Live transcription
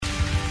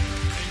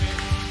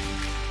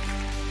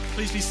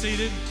Please be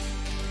seated.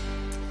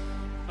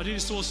 I do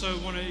just also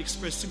want to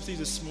express sympathy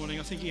this morning.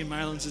 I think Ian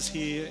Malins is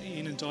here.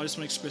 Ian and I just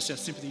want to express our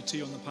sympathy to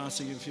you on the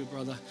passing of your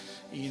brother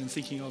Ian, and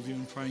thinking of you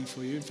and praying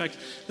for you. In fact,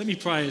 let me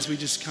pray as we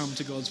just come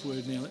to God's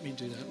word now. Let me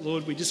do that.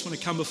 Lord, we just want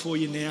to come before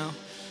you now.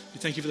 We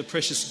thank you for the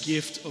precious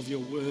gift of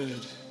your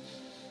word,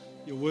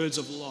 your words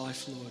of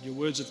life, Lord, your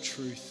words of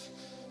truth.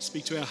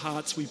 Speak to our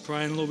hearts, we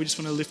pray. And Lord, we just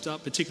want to lift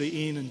up particularly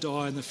Ian and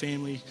Di and the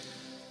family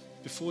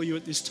before you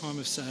at this time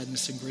of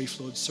sadness and grief,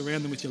 Lord.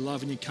 Surround them with your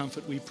love and your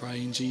comfort, we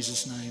pray in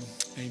Jesus' name.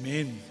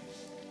 Amen.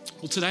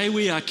 Well, today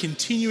we are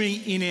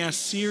continuing in our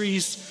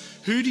series,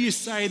 Who Do You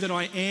Say That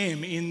I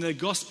Am, in the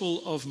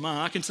Gospel of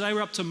Mark. And today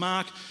we're up to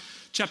Mark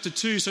chapter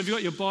 2. So if you've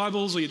got your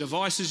Bibles or your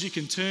devices, you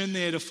can turn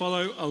there to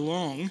follow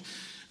along.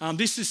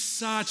 This is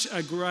such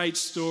a great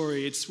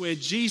story. It's where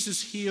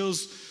Jesus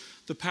heals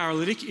the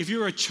paralytic. If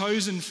you're a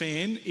Chosen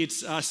fan,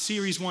 it's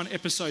series 1,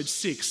 episode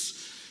 6.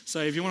 So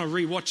if you want to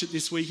re-watch it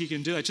this week, you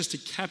can do that just to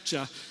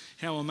capture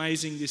how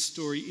amazing this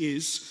story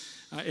is.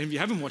 And if you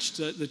haven't watched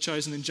The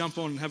Chosen, then jump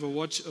on and have a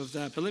watch of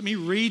that. But let me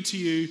read to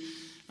you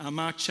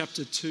Mark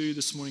chapter 2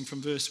 this morning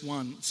from verse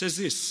 1. It says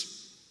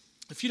this: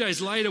 A few days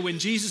later, when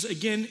Jesus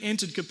again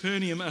entered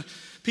Capernaum,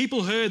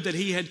 people heard that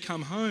he had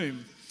come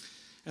home.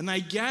 And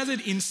they gathered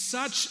in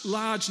such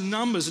large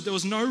numbers that there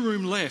was no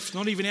room left,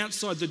 not even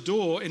outside the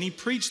door, and he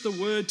preached the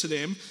word to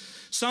them.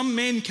 Some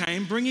men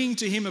came, bringing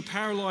to him a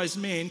paralyzed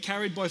man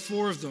carried by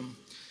 4 of them.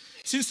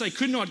 Since they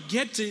could not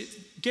get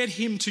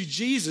him to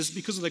Jesus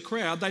because of the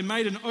crowd, they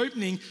made an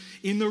opening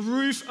in the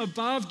roof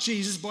above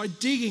Jesus by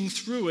digging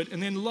through it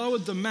and then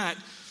lowered the mat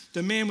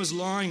the man was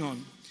lying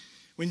on.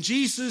 When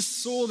Jesus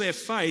saw their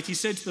faith, he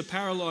said to the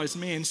paralyzed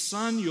man,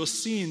 "Son, your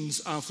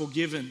sins are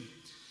forgiven."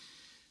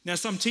 Now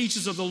some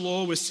teachers of the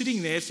law were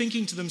sitting there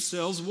thinking to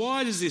themselves,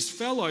 "Why does this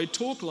fellow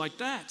talk like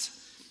that?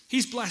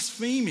 He's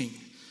blaspheming.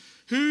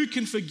 Who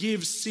can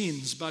forgive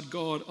sins but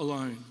God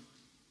alone?"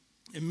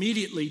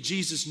 Immediately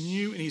Jesus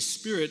knew in his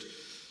spirit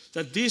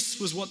that this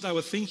was what they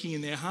were thinking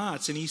in their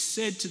hearts, and he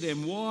said to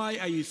them, "Why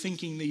are you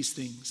thinking these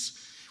things?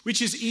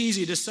 Which is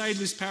easier, to say to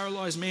this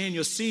paralyzed man,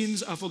 'Your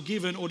sins are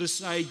forgiven,' or to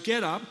say,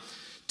 'Get up,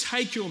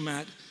 take your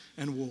mat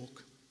and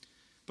walk'?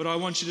 But I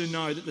want you to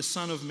know that the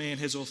Son of Man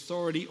has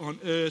authority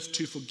on earth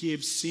to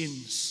forgive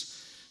sins."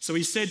 So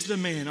he said to the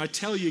man, "I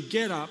tell you,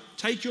 get up,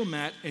 take your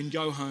mat and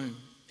go home."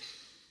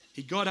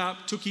 He got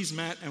up, took his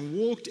mat and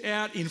walked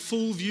out in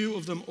full view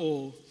of them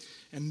all.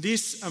 And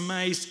this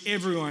amazed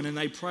everyone, and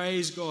they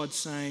praised God,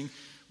 saying,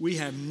 "We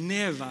have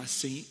never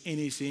seen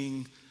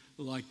anything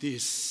like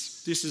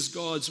this." This is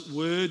God's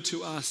word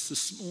to us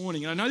this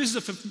morning. I know this is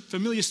a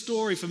familiar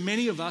story for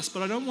many of us,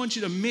 but I don't want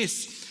you to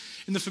miss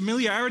in the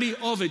familiarity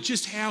of it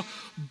just how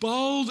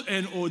bold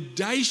and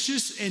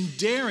audacious and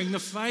daring the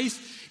faith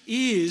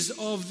is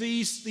of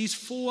these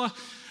 4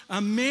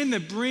 men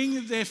that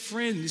bring their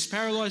friend, this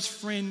paralyzed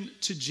friend,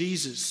 to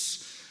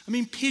Jesus. I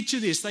mean,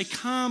 picture this. They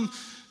come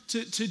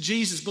to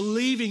Jesus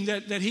believing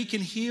that he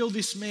can heal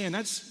this man.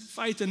 That's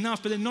faith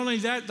enough. But then not only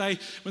that,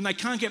 when they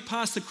can't get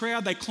past the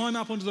crowd, they climb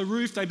up onto the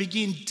roof. They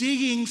begin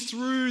digging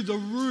through the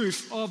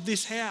roof of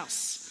this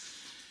house.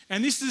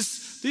 And this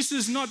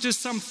is not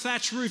just some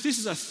thatch roof. This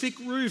is a thick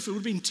roof. It would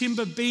have been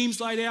timber beams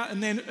laid out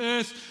and then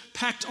earth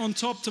packed on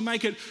top to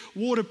make it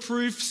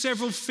waterproof,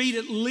 several feet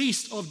at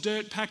least of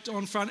dirt packed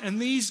on front.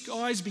 And these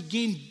guys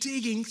begin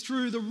digging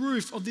through the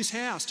roof of this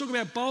house. Talk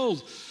about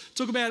bold.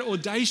 Talk about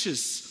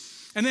audacious.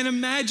 And then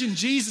imagine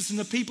Jesus and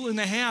the people in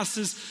the house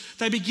as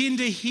they begin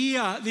to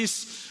hear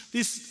this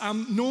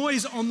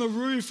noise on the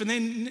roof, and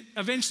then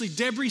eventually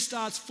debris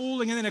starts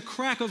falling, and then a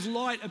crack of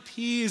light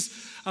appears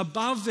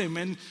above them,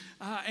 and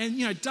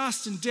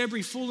dust and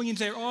debris falling into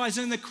their eyes,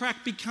 and then the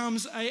crack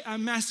becomes a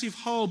massive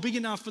hole big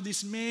enough for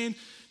this man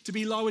to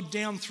be lowered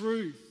down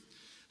through.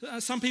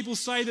 Some people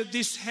say that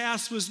this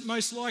house was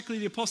most likely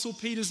the Apostle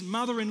Peter's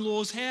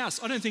mother-in-law's house.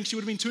 I don't think she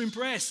would have been too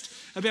impressed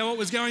about what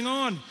was going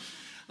on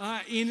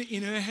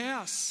in her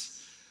house.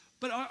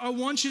 But I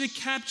want you to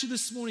capture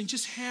this morning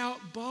just how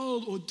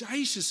bold,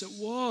 audacious it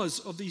was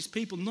of these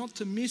people not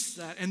to miss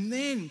that. And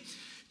then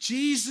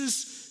Jesus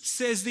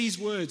says these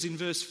words in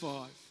verse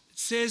 5. It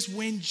says,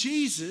 when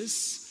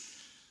Jesus,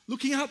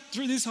 looking up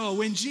through this hole,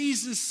 when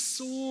Jesus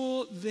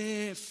saw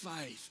their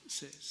faith, it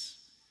says,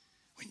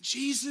 when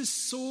Jesus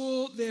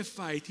saw their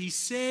faith, he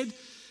said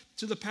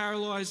to the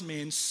paralyzed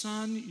man,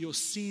 "Son, your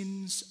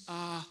sins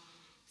are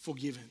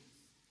forgiven."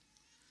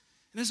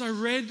 And as I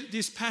read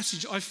this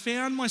passage, I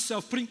found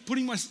myself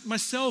putting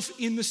myself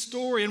in the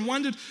story and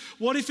wondered,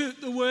 what if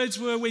the words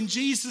were, when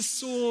Jesus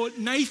saw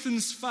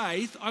Nathan's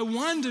faith, I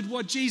wondered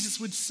what Jesus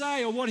would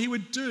say or what he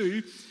would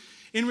do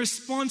in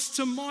response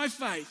to my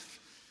faith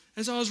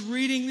as I was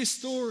reading this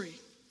story.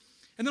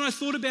 And then I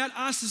thought about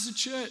us as a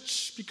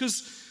church,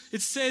 because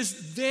it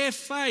says their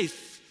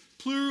faith,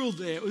 plural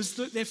there. It was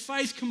their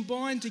faith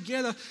combined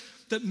together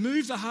that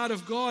moved the heart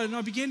of God. And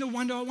I began to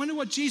wonder,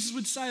 what Jesus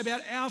would say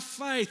about our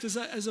faith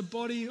as a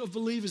body of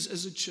believers,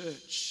 as a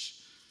church.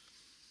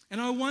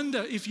 And I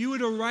wonder if you were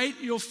to rate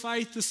your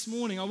faith this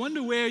morning, I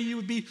wonder where you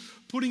would be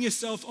putting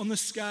yourself on the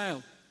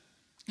scale.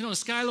 On a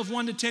scale of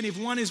 1 to 10, if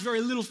 1 is very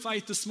little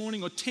faith this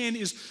morning, or 10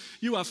 is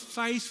you are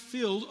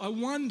faith-filled, I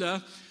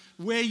wonder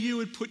where you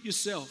would put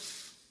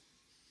yourself.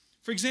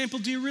 For example,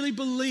 do you really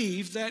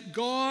believe that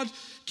God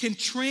can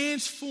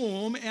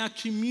transform our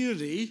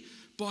community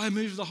by a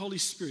move of the Holy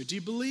Spirit? Do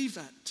you believe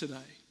that today?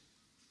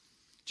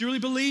 Do you really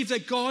believe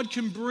that God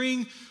can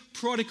bring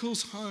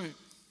prodigals home?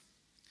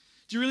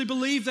 Do you really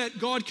believe that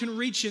God can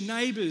reach your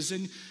neighbours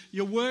and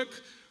your work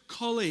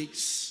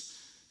colleagues,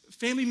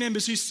 family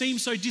members who seem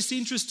so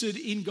disinterested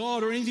in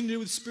God or anything to do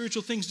with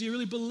spiritual things? Do you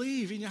really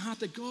believe in your heart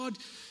that God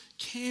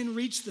can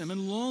reach them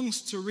and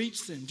longs to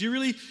reach them? Do you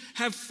really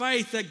have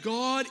faith that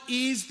God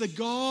is the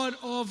God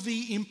of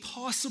the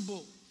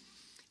impossible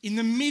in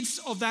the midst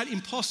of that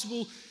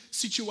impossible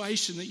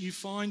situation that you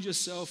find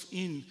yourself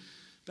in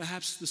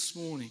perhaps this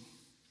morning?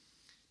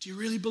 Do you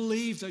really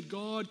believe that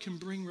God can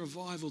bring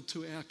revival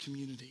to our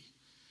community?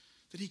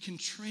 That he can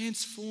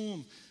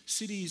transform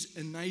cities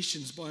and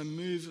nations by a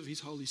move of his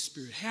Holy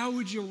Spirit? How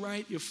would you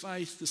rate your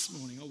faith this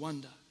morning, I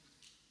wonder?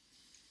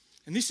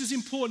 And this is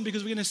important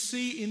because we're going to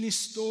see in this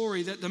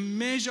story that the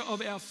measure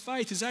of our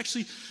faith is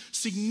actually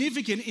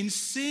significant in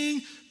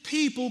seeing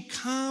people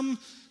come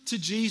to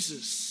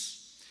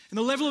Jesus. And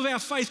the level of our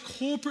faith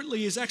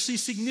corporately is actually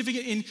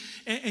significant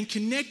and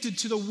connected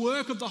to the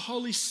work of the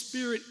Holy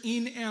Spirit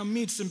in our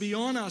midst and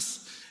beyond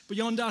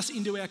us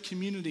into our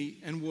community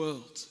and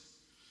world.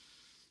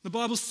 The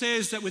Bible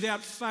says that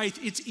without faith,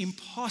 it's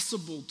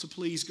impossible to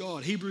please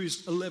God.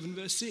 Hebrews 11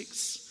 verse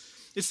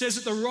 6. It says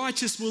that the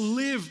righteous will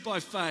live by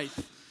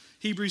faith.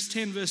 Hebrews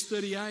 10 verse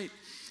 38.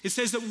 It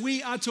says that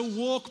we are to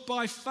walk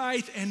by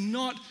faith and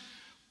not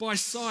by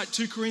sight.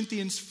 2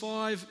 Corinthians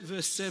 5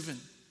 verse 7.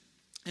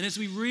 And as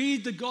we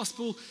read the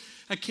gospel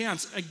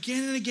accounts,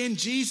 again and again,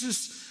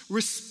 Jesus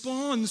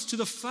responds to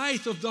the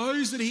faith of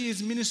those that he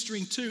is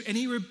ministering to, and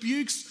he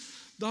rebukes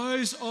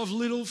those of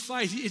little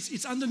faith.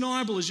 It's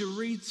undeniable as you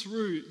read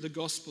through the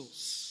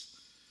Gospels.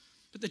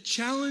 But the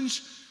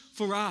challenge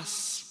for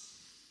us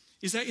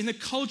is that in the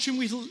culture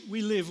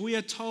we live, we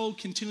are told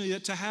continually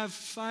that to have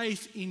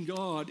faith in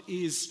God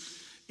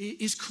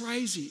is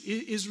crazy.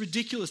 It is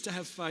ridiculous to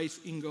have faith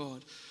in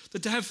God.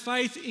 That to have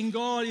faith in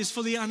God is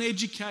for the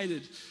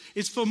uneducated.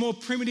 It's for more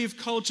primitive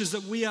cultures,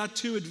 that we are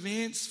too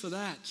advanced for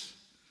that.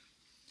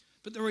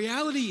 But the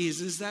reality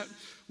is that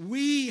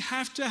we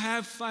have to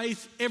have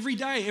faith every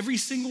day, every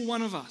single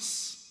one of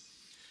us.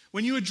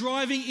 When you are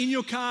driving in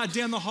your car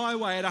down the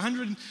highway at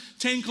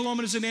 110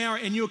 kilometers an hour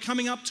and you're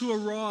coming up to a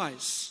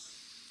rise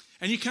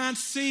and you can't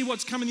see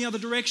what's coming the other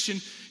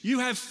direction, you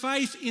have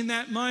faith in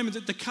that moment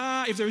that the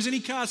car, if there is any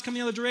cars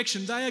coming the other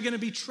direction, they are going to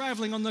be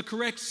traveling on the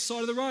correct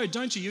side of the road,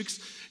 don't you?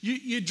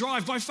 You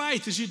drive by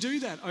faith as you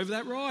do that over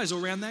that rise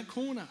or around that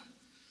corner.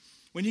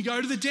 When you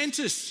go to the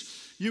dentist,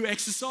 you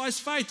exercise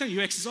faith, don't you?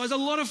 You exercise a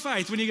lot of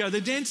faith when you go to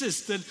the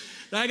dentist that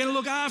they're going to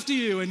look after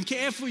you and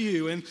care for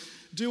you and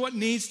do what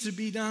needs to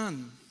be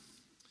done.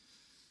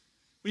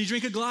 When you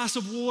drink a glass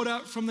of water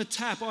from the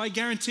tap, I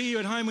guarantee you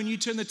at home when you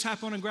turn the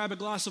tap on and grab a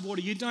glass of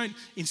water, you don't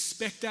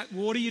inspect that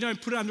water. You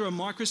don't put it under a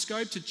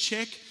microscope to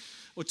check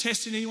or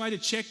test it in any way to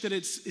check that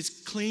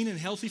it's clean and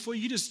healthy for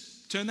you. You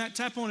just turn that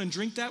tap on and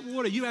drink that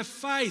water. You have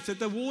faith that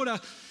the water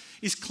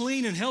is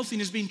clean and healthy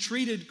and has been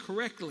treated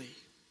correctly.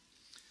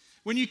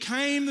 When you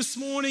came this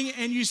morning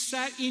and you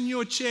sat in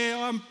your chair,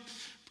 I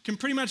can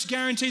pretty much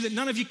guarantee that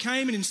none of you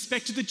came and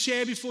inspected the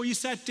chair before you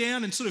sat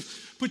down and sort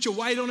of put your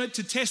weight on it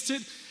to test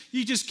it.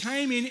 You just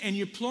came in and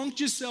you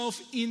plonked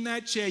yourself in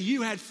that chair.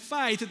 You had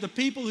faith that the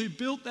people who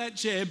built that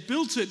chair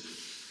built it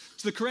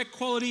to the correct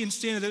quality and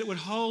standard that it would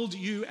hold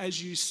you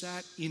as you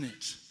sat in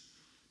it.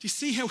 Do you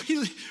see how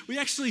we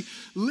actually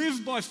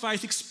live by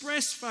faith,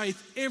 express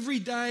faith every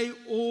day,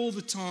 all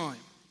the time?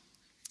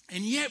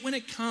 And yet when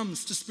it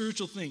comes to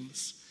spiritual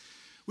things,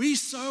 we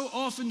so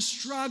often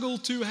struggle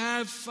to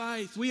have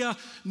faith. We are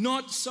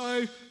not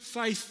so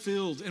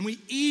faith-filled, and we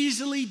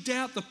easily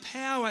doubt the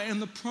power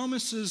and the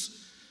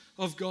promises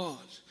of God.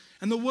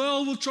 And the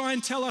world will try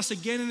and tell us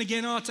again and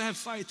again, to have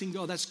faith in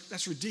God,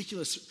 that's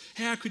ridiculous.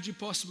 How could you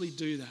possibly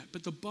do that?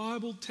 But the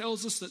Bible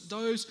tells us that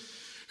those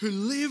who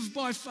live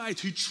by faith,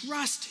 who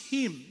trust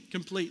him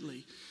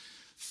completely,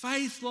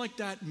 faith like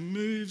that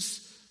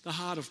moves the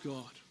heart of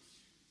God.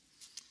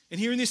 And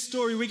here in this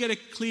story, we get a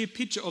clear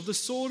picture of the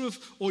sort of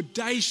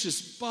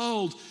audacious,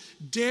 bold,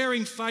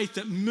 daring faith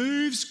that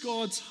moves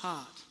God's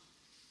heart.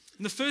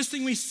 And the first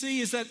thing we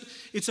see is that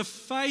it's a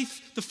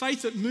faith, the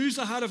faith that moves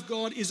the heart of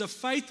God is a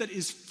faith that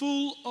is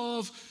full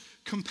of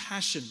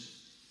compassion.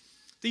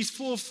 These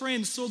four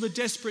friends saw the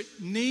desperate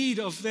need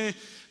of their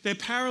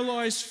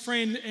paralyzed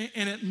friend,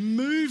 and it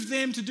moved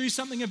them to do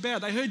something about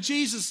it. They heard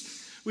Jesus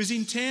was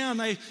in town.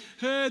 They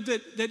heard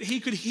that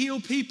he could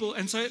heal people,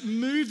 and so it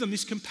moved them.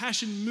 This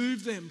compassion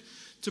moved them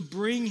to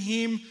bring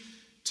him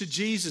to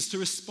Jesus, to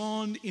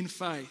respond in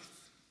faith.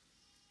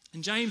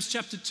 And James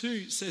chapter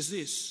 2 says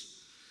this.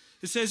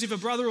 It says, if a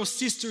brother or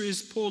sister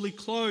is poorly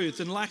clothed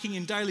and lacking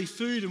in daily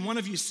food, and one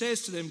of you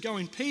says to them, go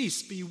in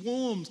peace, be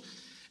warmed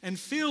and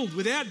filled,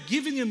 without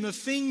giving them the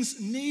things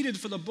needed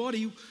for the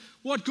body,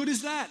 what good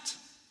is that?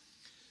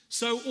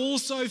 So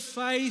also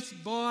faith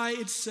by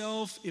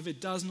itself, if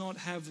it does not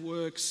have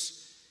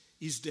works,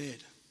 is dead.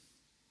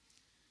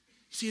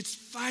 See, it's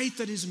faith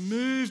that is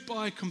moved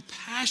by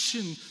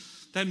compassion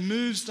that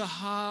moves the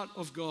heart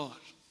of God.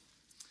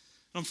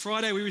 On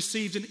Friday, we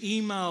received an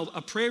email,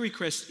 a prayer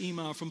request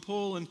email from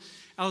Paul and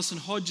Alison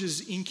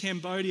Hodges in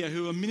Cambodia,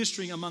 who are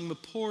ministering among the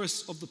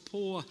poorest of the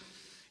poor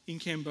in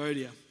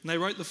Cambodia. And they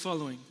wrote the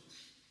following.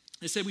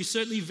 They said, "We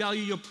certainly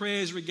value your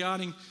prayers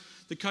regarding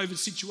the COVID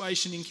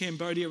situation in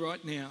Cambodia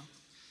right now.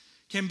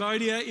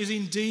 Cambodia is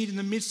indeed in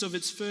the midst of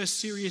its first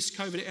serious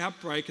COVID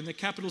outbreak, and the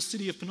capital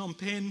city of Phnom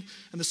Penh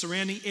and the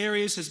surrounding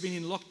areas has been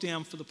in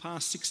lockdown for the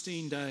past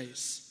 16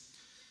 days.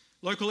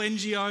 Local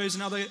NGOs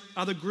and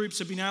other groups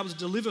have been able to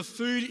deliver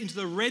food into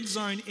the red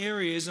zone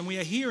areas, and we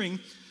are hearing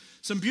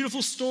some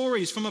beautiful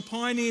stories from a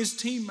Pioneers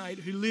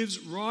teammate who lives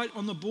right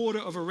on the border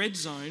of a red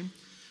zone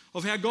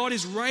of how God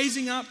is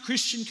raising up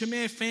Christian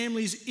Khmer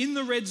families in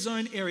the red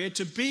zone area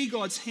to be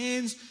God's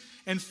hands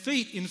and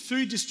feet in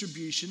food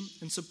distribution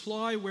and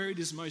supply where it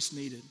is most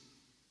needed.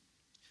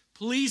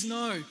 Please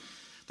know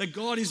that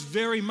God is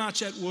very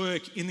much at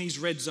work in these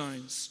red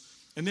zones,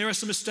 and there are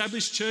some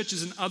established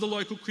churches and other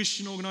local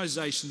Christian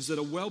organisations that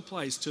are well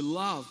placed to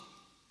love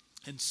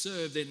and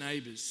serve their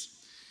neighbours.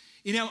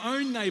 In our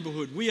own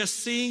neighbourhood, we are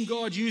seeing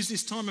God use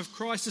this time of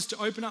crisis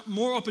to open up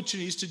more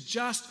opportunities to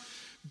just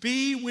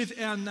be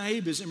with our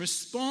neighbours and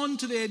respond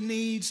to their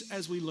needs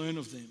as we learn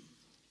of them.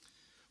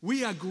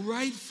 We are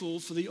grateful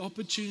for the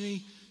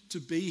opportunity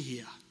to be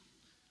here.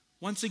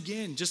 Once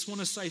again, just want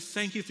to say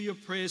thank you for your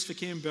prayers for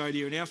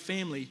Cambodia and our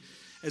family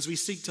as we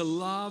seek to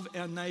love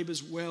our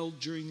neighbours well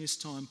during this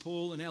time.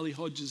 Paul and Ali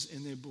Hodges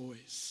and their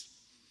boys.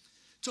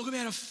 Talk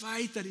about a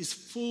faith that is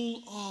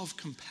full of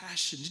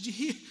compassion. Did you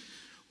hear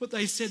what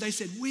they said? They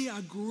said, we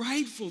are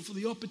grateful for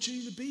the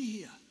opportunity to be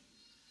here.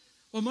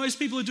 While most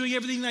people are doing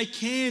everything they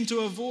can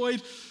to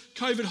avoid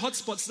COVID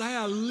hotspots, they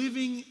are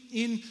living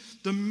in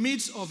the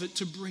midst of it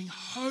to bring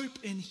hope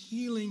and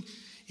healing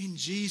in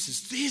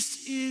Jesus.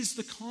 This is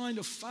the kind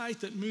of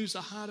faith that moves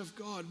the heart of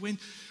God. When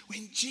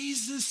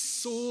Jesus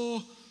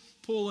saw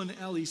Paul and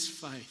Ali's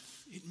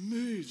faith, it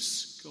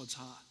moves God's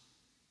heart.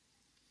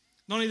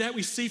 Not only that,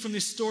 we see from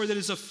this story that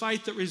it's a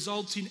faith that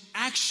results in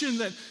action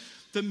that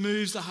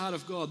moves the heart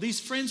of God. These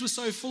friends were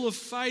so full of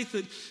faith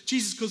that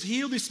Jesus could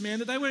heal this man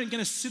that they weren't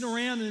going to sit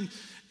around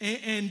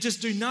and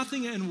just do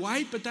nothing and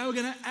wait, but they were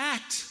going to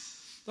act.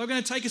 They were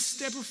going to take a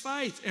step of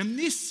faith. And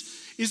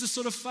this is the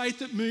sort of faith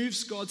that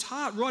moves God's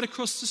heart. Right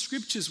across the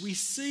scriptures, we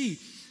see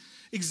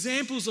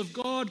examples of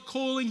God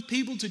calling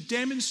people to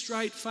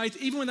demonstrate faith.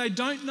 Even when they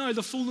don't know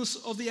the fullness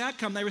of the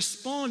outcome, they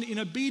respond in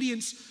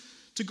obedience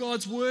to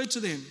God's word to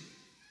them.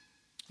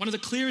 One of the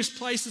clearest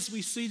places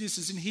we see this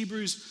is in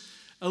Hebrews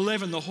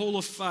 11, the hall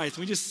of faith.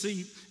 We just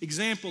see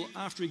example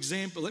after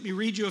example. Let me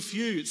read you a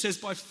few. It says,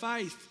 by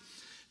faith,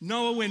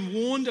 Noah, when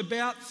warned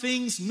about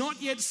things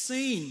not yet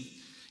seen,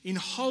 in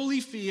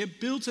holy fear,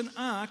 built an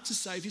ark to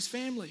save his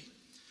family.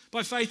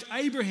 By faith,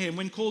 Abraham,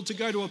 when called to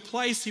go to a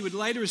place he would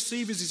later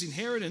receive as his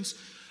inheritance,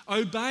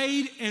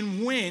 obeyed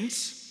and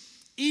went,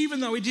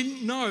 even though he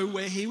didn't know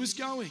where he was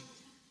going.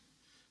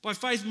 By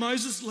faith,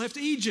 Moses left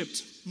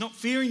Egypt, not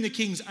fearing the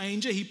king's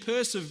anger. He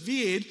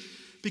persevered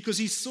because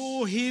he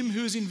saw him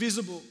who is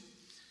invisible.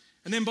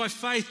 And then by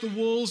faith, the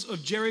walls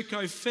of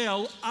Jericho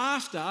fell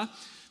after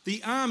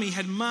the army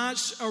had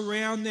marched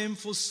around them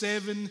for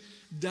 7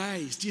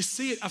 days. Do you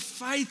see it? A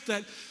faith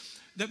that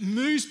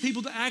moves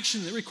people to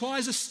action, that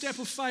requires a step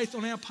of faith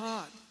on our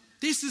part.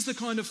 This is the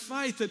kind of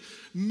faith that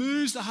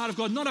moves the heart of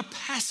God, not a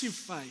passive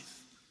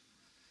faith,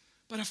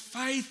 but a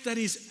faith that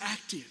is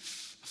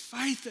active, a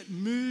faith that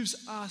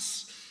moves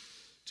us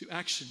to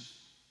action.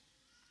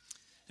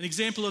 An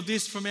example of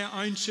this from our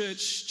own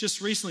church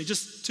just recently,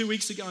 just 2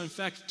 weeks ago, in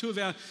fact, 2 of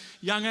our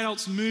young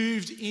adults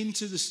moved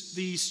into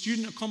the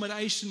student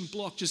accommodation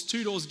block just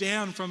 2 doors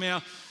down from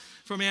our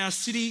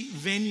city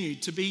venue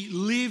to be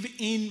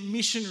live-in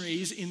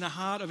missionaries in the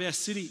heart of our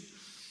city.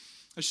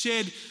 I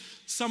shared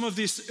some of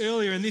this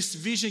earlier, and this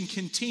vision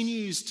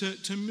continues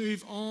to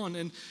move on.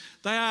 And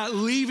they are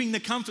leaving the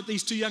comfort,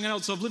 these 2 young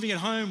adults, of living at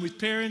home with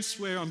parents,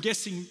 where I'm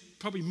guessing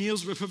probably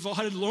meals were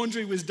provided,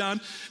 laundry was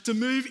done, to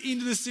move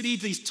into the city,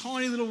 these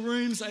tiny little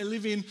rooms they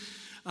live in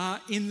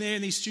there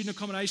in these student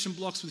accommodation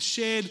blocks with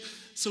shared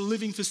sort of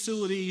living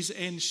facilities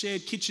and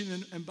shared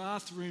kitchen and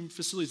bathroom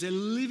facilities. They're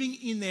living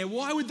in there.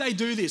 Why would they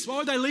do this? Why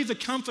would they leave the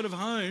comfort of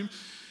home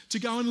to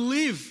go and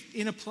live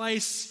in a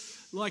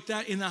place like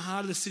that in the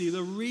heart of the city?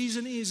 The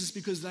reason is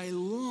because they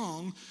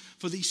long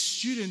for these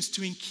students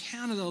to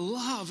encounter the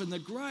love and the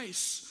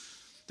grace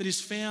that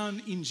is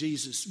found in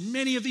Jesus.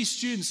 Many of these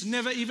students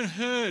never even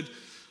heard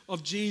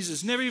of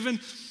Jesus, never even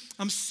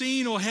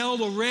seen or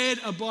held or read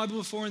a Bible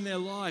before in their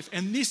life.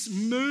 And this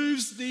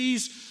moves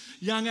these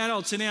young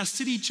adults in our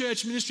city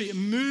church ministry. It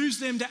moves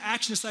them to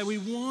action to say, we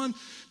want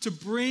to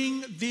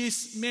bring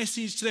this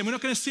message to them. We're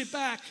not going to sit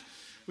back.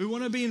 We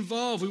want to be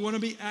involved. We want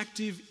to be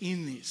active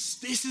in this.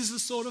 This is the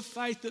sort of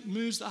faith that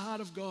moves the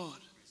heart of God.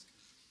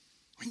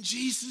 When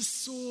Jesus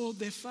saw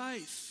their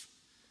faith,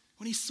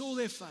 when he saw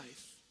their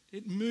faith,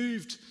 it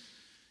moved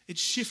It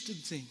shifted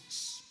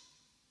things.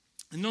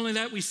 And not only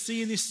that, we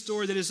see in this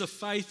story that it's a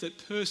faith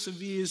that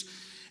perseveres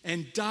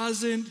and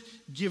doesn't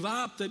give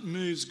up that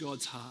moves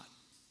God's heart.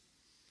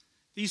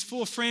 These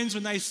 4 friends,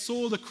 when they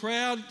saw the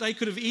crowd, they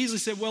could have easily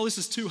said, well, this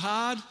is too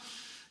hard.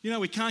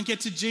 We can't get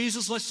to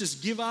Jesus. Let's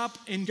just give up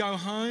and go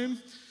home.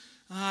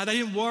 They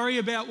didn't worry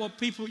about what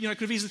people,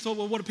 could have easily thought,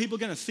 well, what are people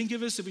going to think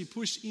of us if we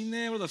push in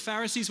there? What are the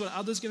Pharisees, what are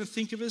others going to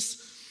think of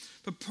us?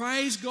 But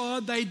praise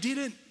God, they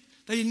didn't.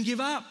 They didn't give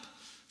up.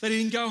 They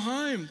didn't go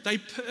home. They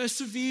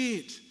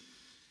persevered.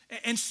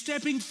 And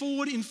stepping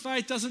forward in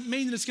faith doesn't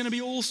mean that it's going to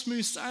be all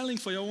smooth sailing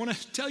for you. I want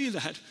to tell you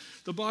that.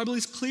 The Bible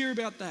is clear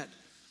about that.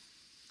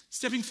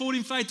 Stepping forward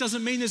in faith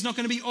doesn't mean there's not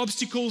going to be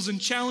obstacles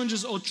and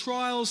challenges or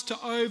trials to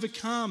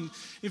overcome.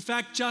 In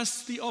fact,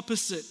 just the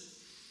opposite.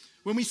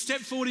 When we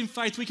step forward in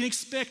faith, we can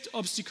expect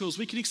obstacles,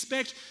 we can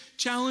expect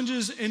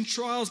challenges and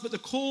trials, but the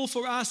call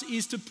for us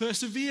is to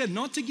persevere,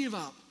 not to give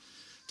up,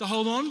 to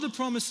hold on to the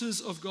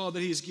promises of God that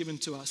He has given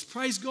to us.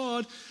 Praise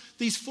God,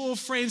 these 4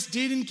 friends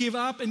didn't give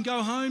up and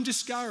go home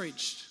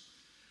discouraged,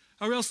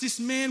 or else this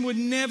man would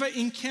never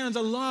encounter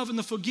the love and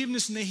the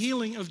forgiveness and the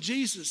healing of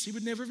Jesus. He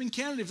would never have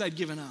encountered it if they'd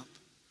given up.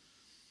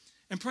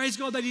 And praise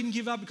God they didn't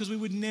give up, because we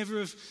would never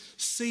have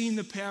seen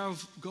the power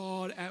of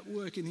God at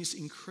work in this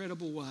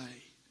incredible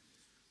way.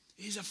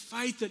 It is a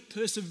faith that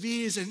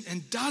perseveres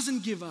and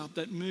doesn't give up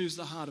that moves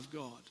the heart of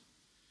God.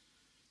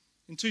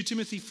 In 2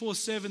 Timothy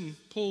 4:7,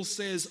 Paul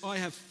says, I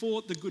have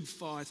fought the good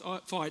fight.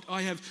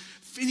 I have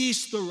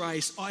finished the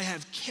race. I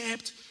have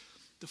kept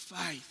the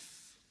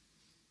faith.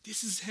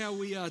 This is how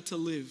we are to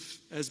live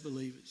as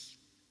believers.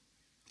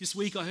 This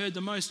week I heard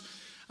the most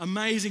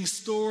amazing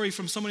story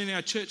from someone in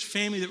our church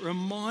family that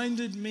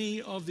reminded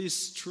me of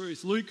this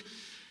truth. Luke,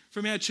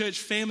 from our church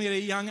family at a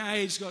young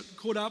age, got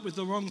caught up with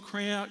the wrong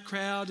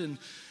crowd and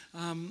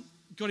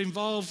got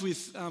involved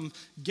with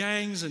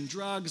gangs and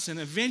drugs, and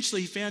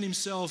eventually he found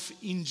himself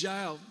in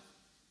jail.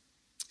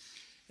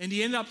 And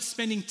he ended up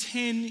spending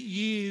 10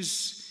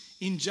 years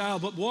in jail.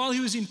 But while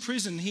he was in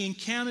prison, he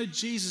encountered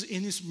Jesus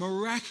in this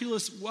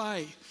miraculous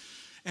way.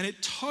 And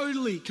it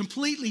totally,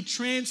 completely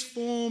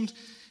transformed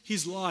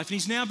his life. And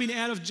he's now been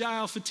out of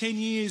jail for 10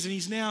 years, and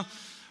he's now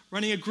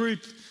running a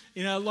group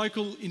in a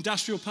local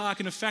industrial park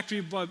in a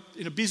factory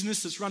in a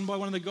business that's run by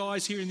one of the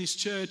guys here in this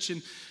church.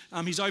 And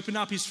he's opened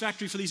up his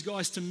factory for these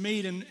guys to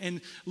meet.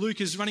 And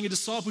Luke is running a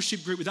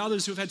discipleship group with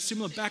others who have had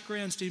similar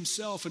backgrounds to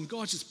himself. And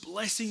God's just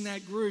blessing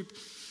that group.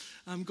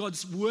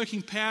 God's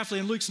working powerfully.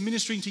 And Luke's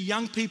ministering to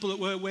young people that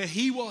were where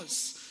he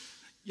was.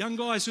 Young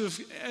guys who have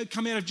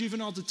come out of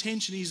juvenile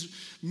detention. He's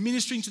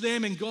ministering to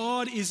them, and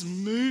God is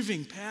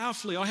moving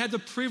powerfully. I had the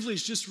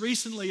privilege just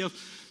recently of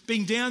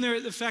being down there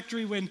at the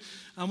factory when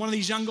one of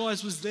these young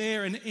guys was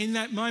there, and in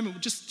that moment,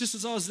 just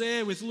as I was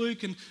there with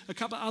Luke and a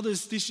couple of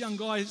others, this young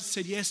guy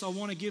said, yes, I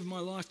want to give my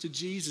life to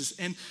Jesus.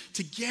 And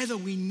together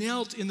we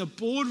knelt in the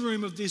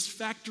boardroom of this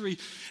factory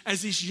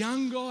as this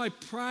young guy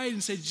prayed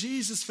and said,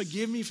 Jesus,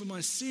 forgive me for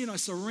my sin. I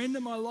surrender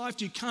my life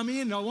to you. Come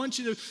in. I want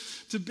you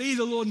to be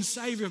the Lord and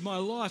Savior of my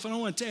life. And I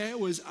want to tell you, it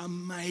was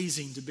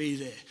amazing to be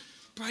there.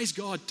 Praise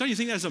God. Don't you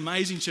think that's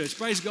amazing, church?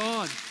 Praise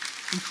God.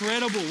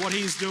 Incredible what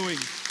he is doing.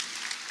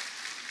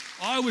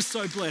 I was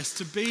so blessed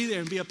to be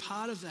there and be a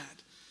part of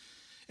that.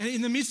 And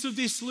in the midst of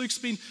this, Luke's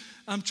been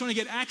trying to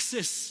get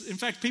access. In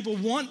fact, people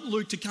want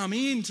Luke to come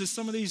in to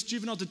some of these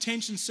juvenile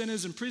detention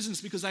centres and prisons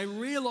because they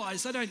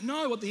realise they don't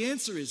know what the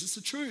answer is. It's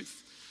the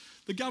truth.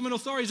 The government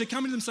authorities are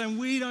coming to them saying,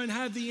 we don't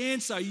have the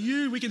answer.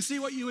 We can see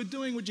what you are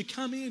doing. Would you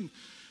come in?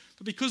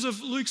 But because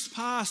of Luke's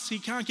past, he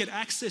can't get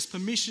access,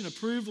 permission,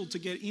 approval to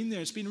get in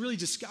there. It's been really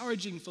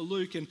discouraging for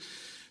Luke and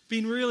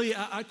been really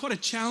quite a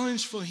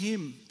challenge for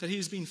him that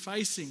he's been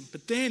facing.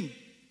 But then,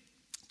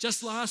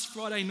 just last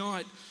Friday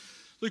night,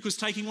 Luke was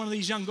taking one of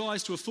these young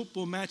guys to a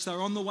football match. They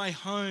were on the way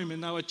home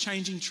and they were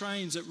changing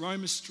trains at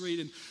Roma Street.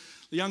 And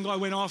the young guy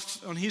went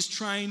off on his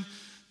train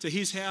to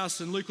his house,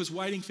 and Luke was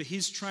waiting for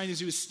his train.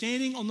 As he was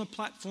standing on the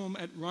platform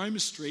at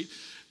Roma Street,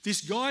 this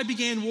guy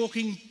began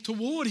walking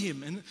toward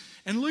him.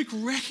 And Luke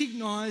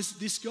recognised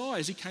this guy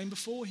as he came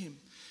before him.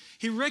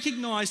 He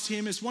recognised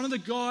him as one of the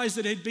guys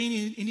that had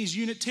been in his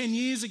unit 10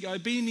 years ago,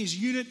 been in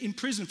his unit in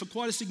prison for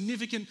quite a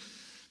significant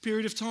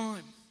period of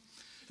time.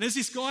 And as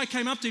this guy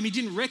came up to him, he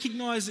didn't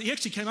recognise, he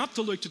actually came up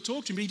to Luke to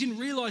talk to him, but he didn't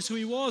realise who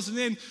he was. And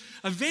then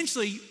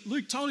eventually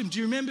Luke told him, do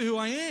you remember who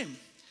I am?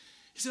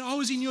 He said, I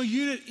was in your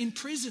unit in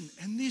prison.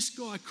 And this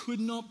guy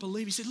could not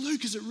believe. He said,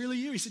 Luke, is it really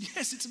you? He said,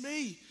 yes, it's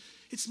me.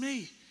 It's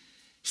me. He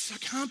said,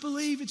 I can't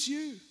believe it's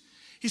you.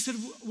 He said,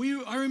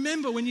 I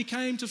remember when you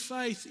came to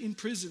faith in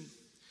prison.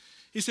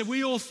 He said,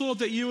 we all thought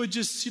that you were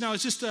just,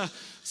 it's just a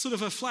sort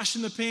of a flash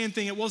in the pan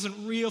thing. It wasn't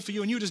real for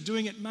you, and you were just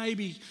doing it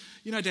maybe,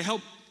 to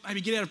help maybe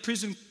get out of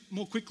prison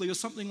more quickly or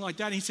something like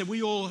that. And he said,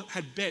 we all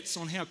had bets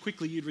on how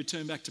quickly you'd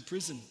return back to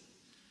prison.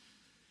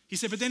 He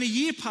said, but then a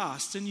year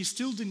passed and you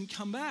still didn't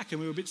come back,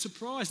 and we were a bit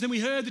surprised. Then we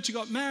heard that you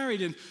got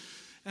married and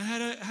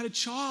had a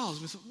child.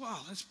 And we thought, wow,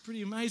 that's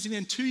pretty amazing.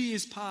 Then 2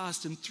 years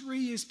passed and 3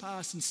 years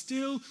passed, and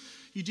still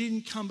you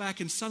didn't come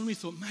back, and suddenly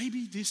thought,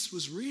 maybe this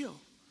was real.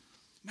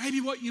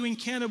 Maybe what you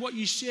encountered, what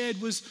you shared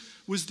was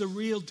the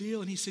real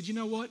deal. And he said, you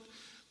know what,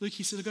 Luke,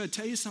 he said, I've got to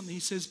tell you something. He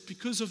says,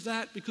 because of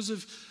that, because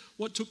of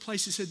what took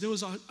place, he said, there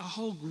was a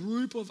whole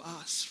group of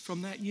us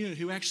from that unit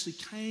who actually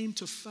came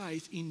to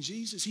faith in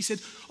Jesus. He said,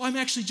 I'm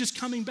actually just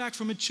coming back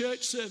from a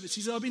church service.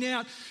 He said, I've been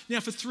out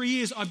now for 3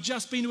 years. I've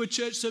just been to a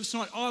church service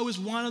tonight. I was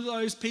one of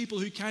those people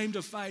who came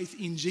to faith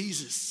in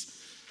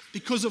Jesus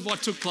because of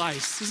what took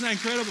place. Isn't that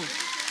incredible?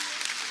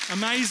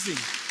 Amazing.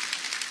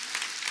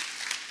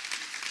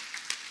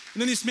 And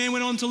then this man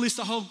went on to list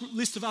a whole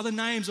list of other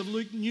names of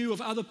Luke knew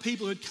of other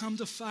people who had come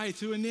to faith,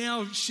 who are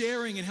now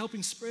sharing and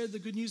helping spread the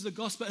good news of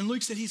the gospel. And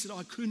Luke said,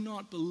 I could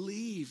not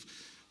believe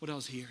what I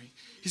was hearing.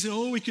 He said,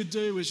 all we could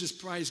do was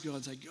just praise God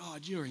and say,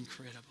 God, you're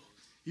incredible.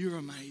 You're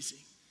amazing.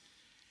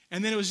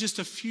 And then it was just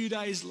a few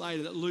days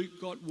later that Luke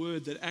got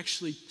word that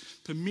actually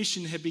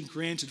permission had been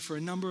granted for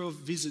a number of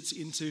visits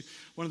into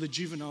one of the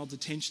juvenile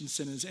detention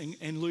centres.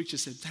 And Luke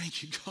just said,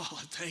 thank you, God,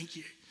 thank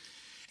you.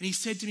 And he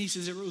said to me, he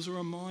says, it was a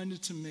reminder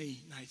to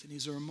me, Nathan, it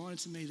was a reminder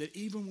to me that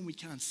even when we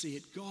can't see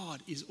it,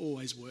 God is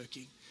always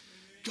working.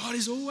 God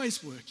is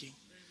always working.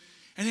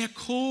 And our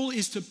call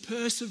is to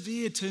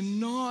persevere, to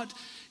not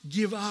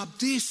give up.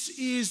 This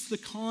is the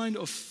kind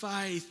of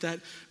faith that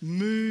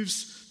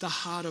moves the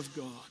heart of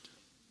God.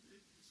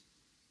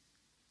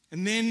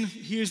 And then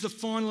here's the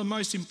final and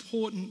most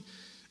important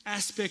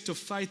aspect of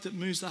faith that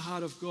moves the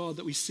heart of God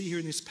that we see here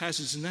in this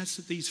passage, and that's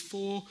that these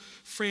 4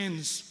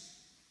 friends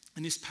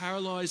and this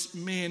paralyzed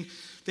man,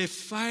 their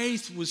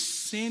faith was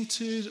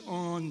centered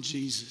on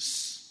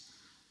Jesus.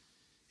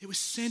 It was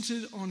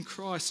centered on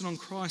Christ and on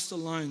Christ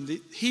alone.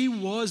 He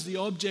was the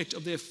object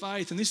of their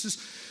faith. And this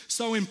is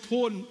so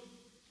important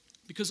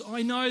because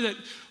I know that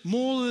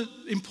more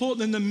important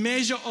than the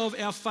measure of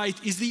our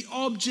faith is the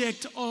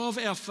object of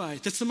our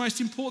faith. That's the most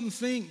important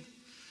thing.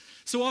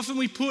 So often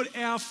we put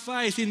our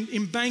faith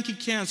in bank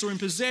accounts or in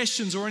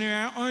possessions or in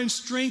our own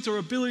strength or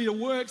ability to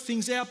work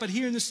things out. But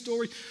here in this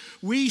story,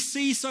 we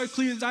see so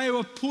clearly that they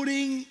were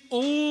putting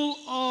all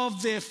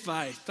of their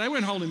faith. They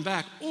weren't holding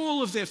back.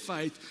 All of their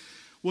faith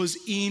was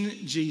in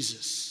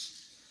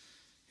Jesus.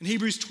 And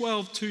Hebrews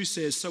 12:2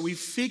 says, so we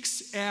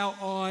fix our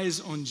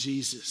eyes on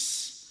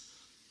Jesus,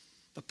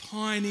 the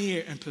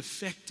pioneer and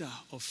perfecter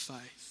of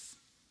faith.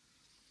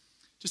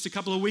 Just a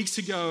couple of weeks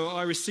ago,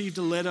 I received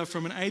a letter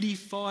from an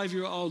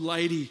 85-year-old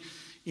lady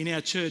in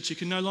our church who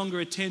can no longer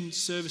attend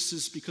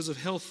services because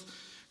of health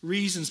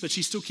reasons, but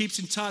she still keeps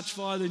in touch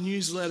via the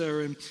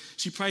newsletter, and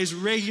she prays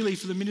regularly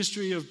for the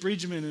ministry of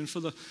Bridgman and for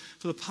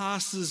the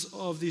pastors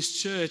of this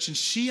church. And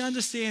she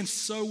understands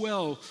so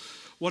well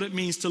what it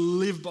means to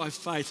live by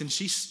faith, and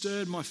she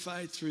stirred my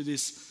faith through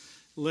this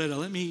letter.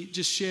 Let me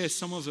just share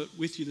some of it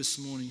with you this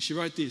morning. She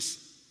wrote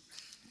this: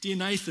 Dear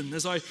Nathan,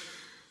 as I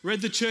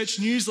read the church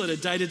newsletter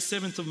dated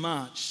 7th of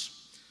March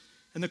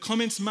and the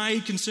comments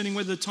made concerning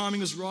whether the timing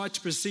was right to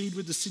proceed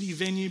with the city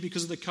venue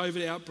because of the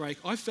COVID outbreak,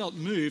 I felt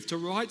moved to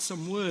write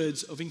some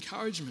words of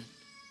encouragement.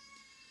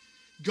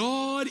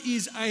 God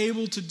is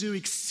able to do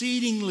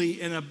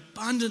exceedingly and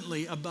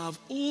abundantly above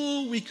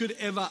all we could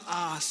ever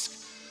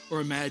ask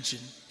or imagine.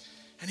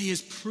 And he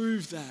has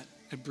proved that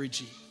at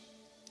Bridgie.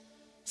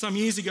 Some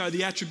years ago,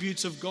 the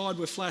attributes of God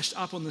were flashed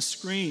up on the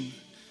screen.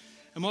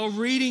 And while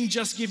reading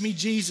Just Give Me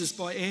Jesus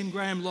by Anne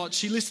Graham Lotz,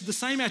 she listed the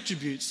same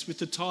attributes with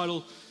the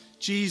title,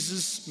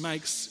 Jesus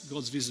Makes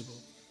God's Visible.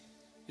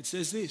 It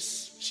says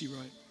this, she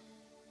wrote: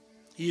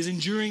 He is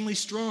enduringly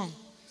strong.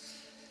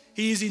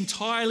 He is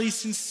entirely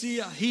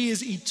sincere. He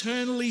is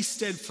eternally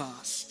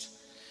steadfast.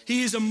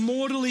 He is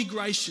immortally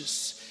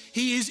gracious.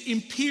 He is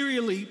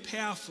imperially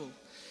powerful.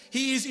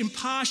 He is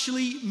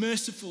impartially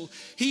merciful.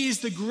 He is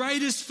the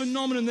greatest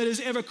phenomenon that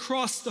has ever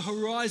crossed the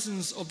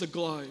horizons of the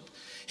globe.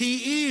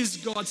 He is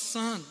God's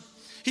Son.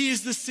 He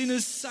is the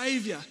sinner's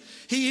Saviour.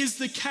 He is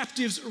the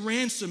captive's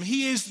ransom.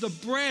 He is the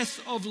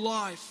breath of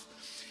life.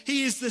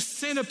 He is the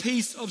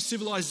centerpiece of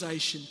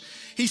civilization.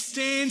 He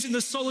stands in the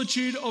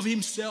solitude of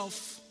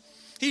himself.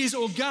 He is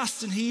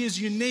august and he is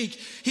unique.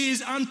 He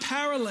is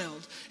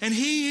unparalleled and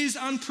he is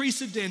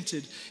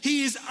unprecedented.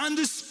 He is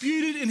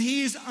undisputed and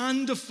he is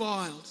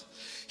undefiled.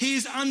 He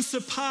is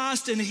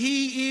unsurpassed and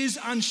he is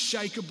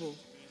unshakable.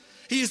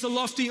 He is the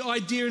lofty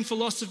idea in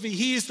philosophy.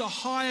 He is the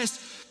highest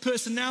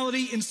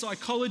personality in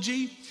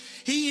psychology.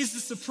 He is the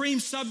supreme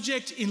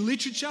subject in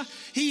literature.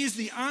 He is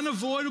the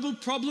unavoidable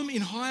problem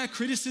in higher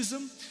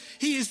criticism.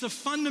 He is the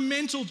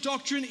fundamental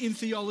doctrine in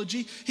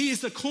theology. He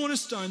is the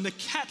cornerstone, the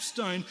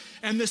capstone,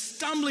 and the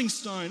stumbling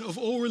stone of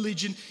all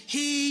religion.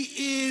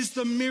 He is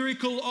the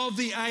miracle of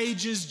the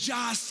ages.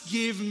 Just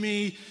give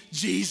me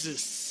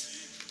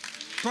Jesus.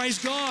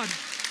 Praise God.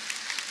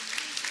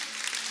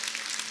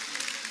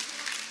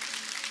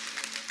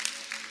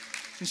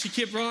 And she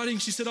kept writing.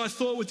 She said, I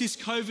thought with this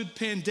COVID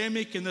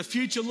pandemic and the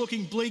future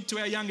looking bleak to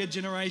our younger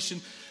generation,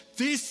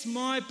 this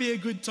might be a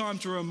good time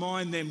to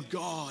remind them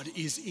God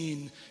is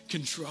in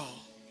control.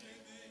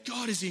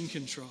 God is in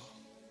control.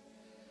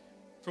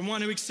 From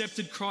one who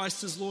accepted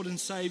Christ as Lord and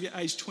Saviour,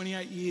 aged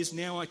 28 years,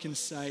 now I can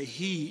say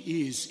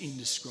he is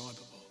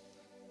indescribable.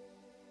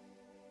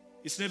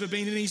 It's never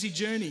been an easy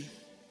journey.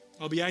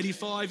 I'll be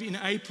 85 in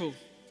April,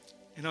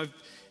 and I've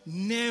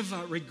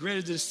never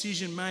regretted the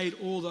decision made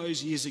all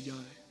those years ago.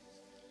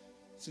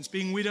 Since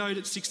being widowed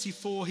at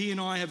 64, he and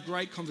I have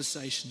great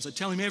conversations. I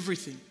tell him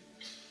everything,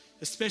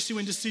 especially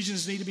when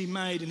decisions need to be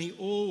made, and he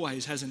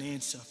always has an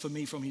answer for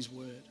me from his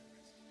word.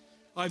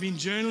 I've been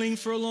journaling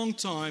for a long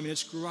time, and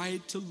it's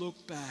great to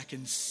look back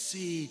and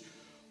see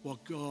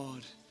what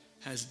God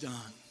has done.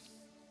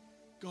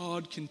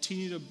 God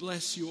continue to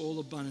bless you all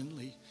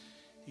abundantly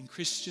in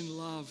Christian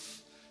love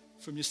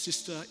from your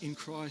sister in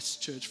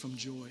Christ Church from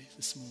Joy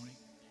this morning.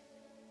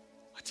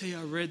 I tell you,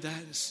 I read that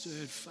and it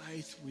stirred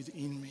faith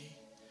within me.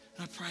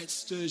 And I pray it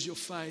stirs your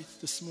faith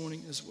this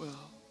morning as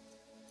well.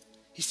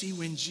 You see,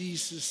 when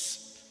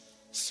Jesus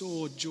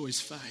saw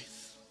Joy's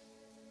faith,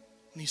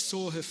 when he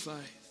saw her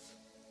faith,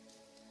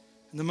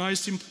 and the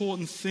most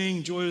important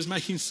thing Joy was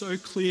making so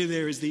clear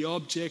there is the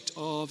object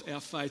of our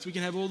faith. We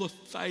can have all the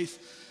faith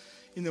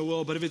in the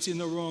world, but if it's in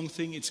the wrong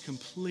thing, it's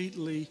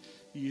completely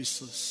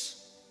useless.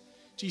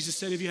 Jesus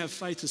said, if you have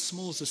faith as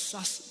small as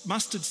a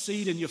mustard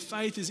seed and your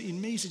faith is in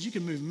me, he said, you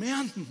can move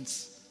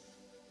mountains.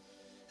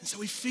 And so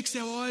we fix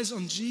our eyes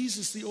on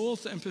Jesus, the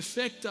author and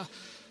perfecter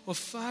of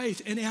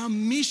faith. And our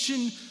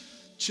mission,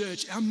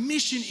 church, our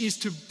mission is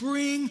to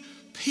bring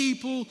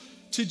people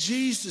to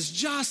Jesus,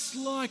 just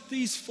like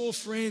these four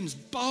friends.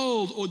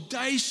 Bold,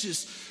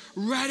 audacious,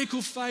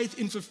 radical faith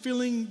in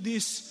fulfilling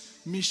this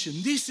mission.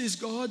 This is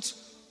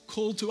God's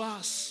call to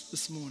us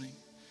this morning.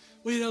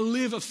 We are to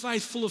live a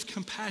faith full of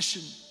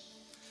compassion.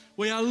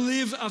 We are to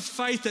live a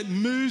faith that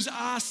moves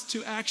us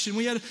to action.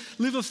 We are to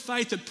live a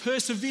faith that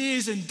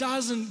perseveres and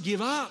doesn't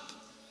give up.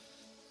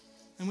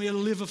 And we are to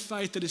live a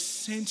faith that is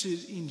centered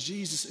in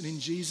Jesus and in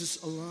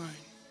Jesus alone.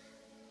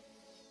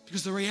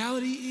 Because the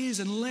reality is,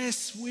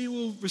 unless we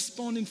will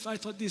respond in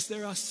faith like this,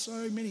 there are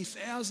so many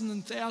thousands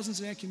and thousands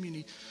in our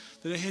community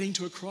that are heading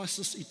to a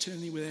Christless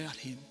eternity without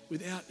him,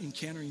 without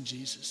encountering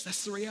Jesus.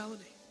 That's the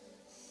reality.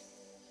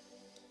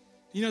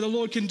 You know, the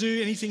Lord can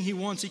do anything he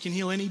wants. He can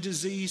heal any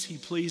disease he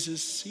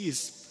pleases. He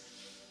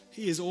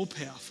is all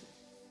powerful.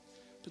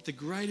 But the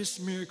greatest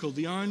miracle,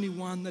 the only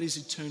one that is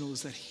eternal,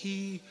 is that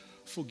he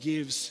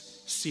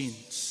forgives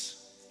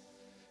sins.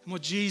 And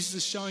what Jesus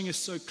is showing us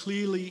so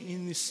clearly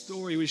in this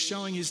story, he was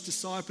showing his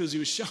disciples, he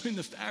was showing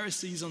the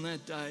Pharisees on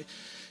that day,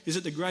 is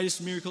that the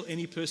greatest miracle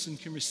any person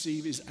can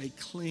receive is a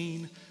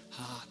clean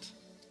heart.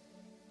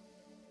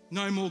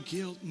 No more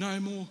guilt, no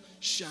more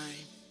shame,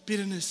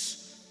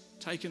 bitterness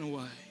taken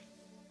away.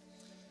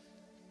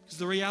 Because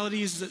the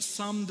reality is that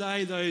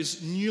someday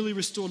those newly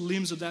restored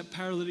limbs of that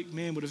paralytic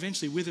man would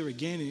eventually wither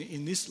again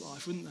in this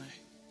life, wouldn't they?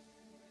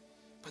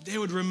 But there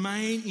would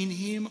remain in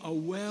him a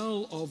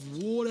well of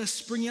water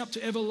springing up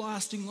to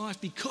everlasting life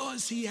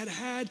because he had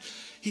had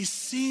his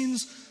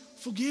sins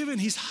forgiven.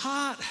 His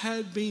heart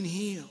had been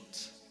healed.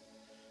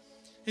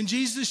 And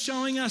Jesus is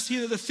showing us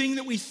here that the thing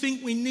that we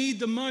think we need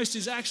the most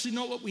is actually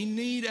not what we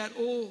need at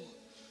all.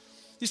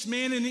 This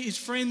man and his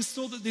friends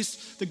thought that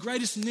the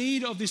greatest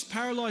need of this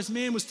paralyzed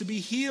man was to be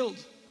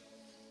healed.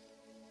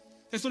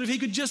 They thought if he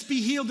could just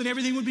be healed, then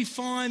everything would be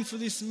fine for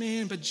this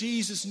man. But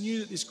Jesus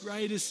knew that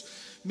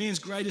this man's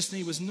greatest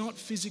need was not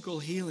physical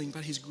healing,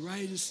 but his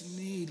greatest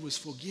need was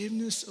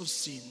forgiveness of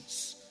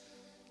sins,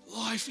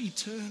 life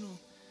eternal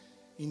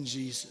in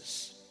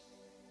Jesus.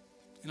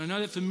 And I know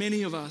that for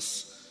many of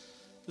us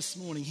this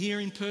morning,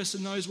 here in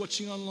person, those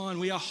watching online,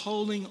 we are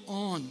holding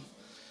on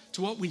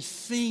to what we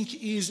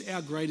think is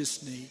our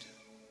greatest need.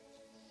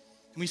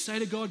 And we say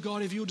to God,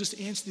 God, if you'll just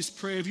answer this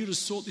prayer, if you'll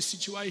just sort this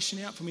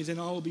situation out for me, then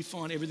I will be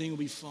fine, everything will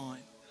be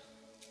fine.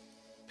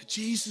 But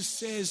Jesus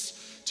says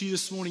to you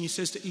this morning, he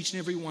says to each and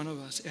every one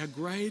of us, our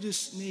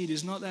greatest need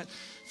is not that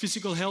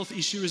physical health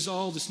issue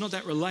resolved, it's not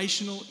that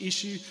relational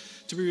issue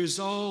to be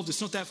resolved, it's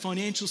not that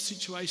financial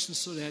situation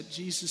sorted out.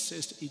 Jesus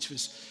says to each of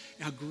us,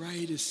 our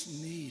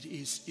greatest need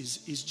is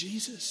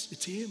Jesus,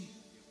 it's him.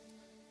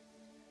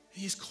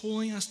 He is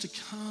calling us to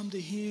come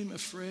to him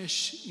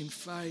afresh in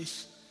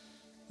faith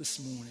this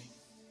morning.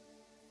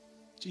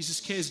 Jesus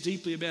cares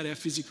deeply about our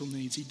physical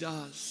needs. He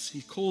does.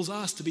 He calls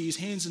us to be his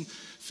hands and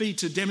feet,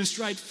 to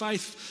demonstrate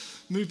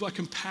faith, moved by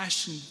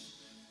compassion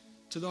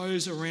to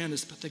those around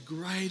us. But the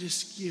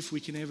greatest gift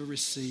we can ever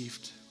receive,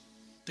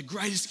 the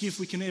greatest gift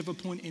we can ever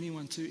point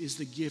anyone to is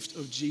the gift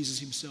of Jesus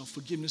himself,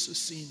 forgiveness of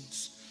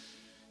sins,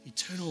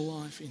 eternal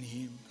life in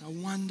him. I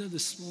wonder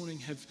this morning,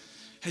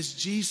 has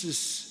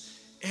Jesus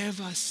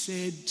ever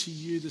said to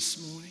you this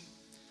morning,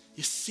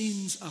 your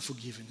sins are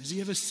forgiven? Has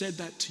he ever said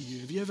that to you?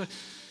 Have you ever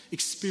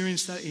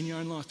experienced that in your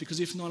own life? Because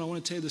if not, I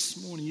want to tell you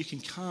this morning, you can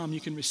come, you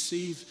can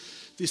receive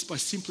this by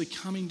simply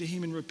coming to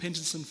him in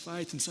repentance and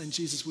faith and saying,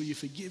 Jesus, will you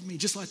forgive me?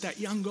 Just like that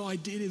young guy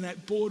did in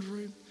that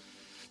boardroom.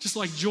 Just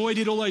like Joy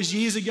did all those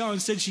years ago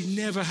and said she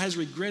never has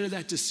regretted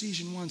that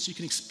decision once. You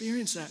can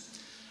experience that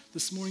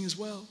this morning as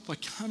well by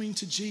coming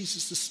to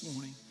Jesus this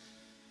morning.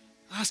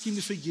 Ask him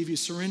to forgive you,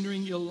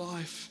 surrendering your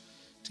life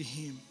to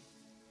him.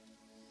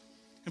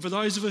 And for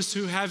those of us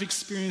who have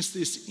experienced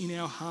this in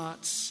our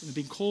hearts and have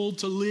been called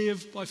to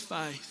live by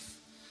faith,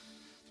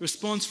 the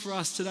response for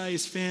us today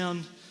is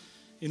found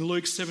in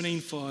Luke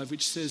 17:5,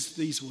 which says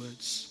these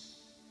words.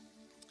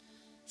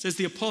 It says,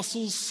 the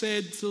apostles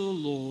said to the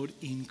Lord,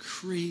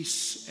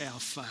 increase our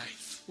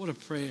faith. What a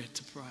prayer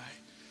to pray.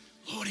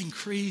 Lord,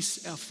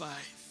 increase our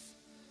faith.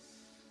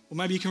 Or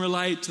maybe you can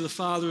relate to the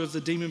father of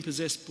the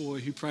demon-possessed boy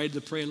who prayed the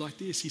prayer like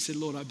this. He said,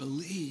 Lord, I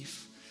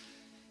believe.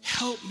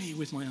 Help me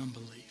with my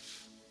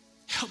unbelief.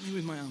 Help me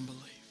with my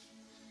unbelief.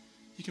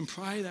 You can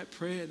pray that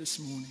prayer this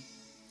morning.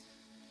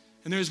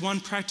 And there is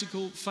one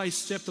practical faith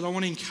step that I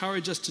want to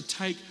encourage us to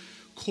take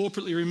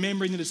corporately,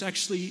 remembering that it's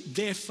actually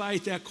their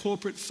faith, our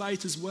corporate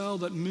faith as well,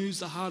 that moves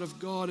the heart of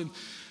God. And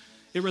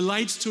it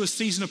relates to a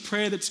season of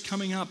prayer that's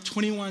coming up,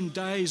 21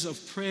 days of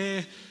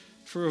prayer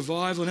for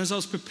revival. And as I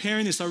was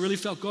preparing this, I really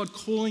felt God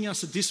calling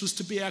us that this was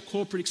to be our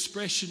corporate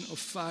expression of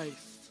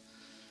faith.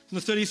 From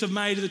the 30th of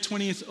May to the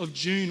 20th of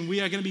June, we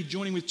are going to be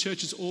joining with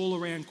churches all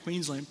around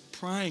Queensland,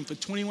 praying for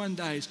 21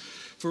 days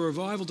for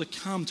revival to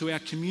come to our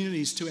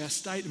communities, to our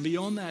state, and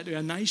beyond that, to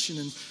our nation,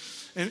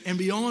 and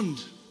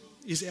beyond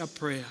is our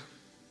prayer.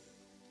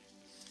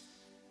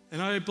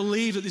 And I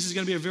believe that this is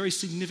going to be a very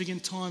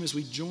significant time as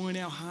we join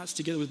our hearts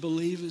together with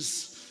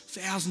believers,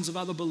 thousands of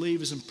other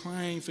believers, and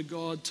praying for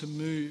God to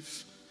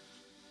move.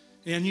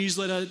 In our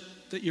newsletter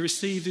that you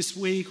received this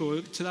week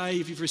or today,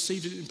 if you've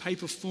received it in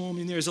paper form,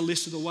 in there is a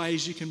list of the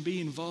ways you can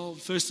be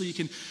involved. Firstly, you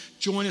can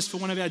join us for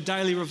one of our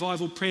daily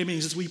revival prayer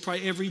meetings as we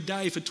pray every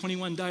day for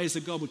 21 days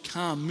that God would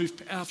come,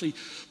 move powerfully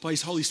by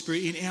His Holy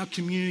Spirit in our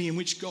community in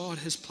which God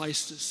has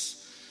placed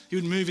us. He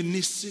would move in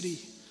this city,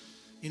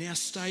 in our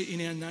state,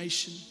 in our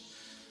nation.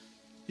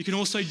 You can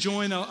also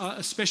join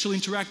a special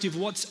interactive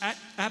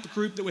WhatsApp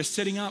group that we're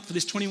setting up for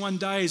this 21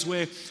 days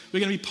where we're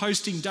going to be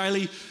posting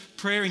daily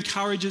prayer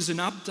encourages and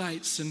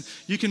updates. And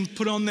you can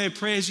put on there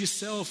prayers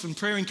yourself, and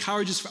prayer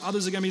encourages for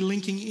others are going to be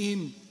linking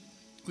in.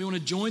 We want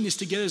to join this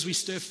together as we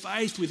stir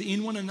faith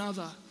within one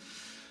another.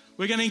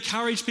 We're going to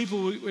encourage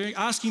people, we're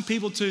asking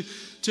people to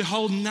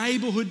hold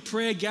neighbourhood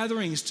prayer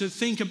gatherings, to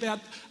think about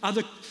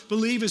other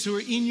believers who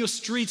are in your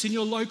streets, in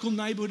your local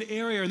neighbourhood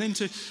area, and then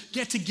to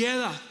get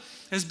together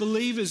as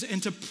believers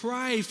and to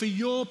pray for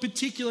your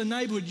particular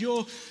neighbourhood,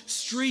 your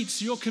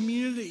streets, your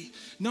community,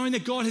 knowing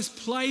that God has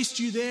placed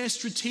you there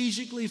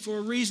strategically for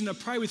a reason, to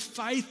pray with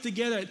faith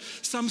together at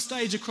some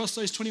stage across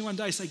those 21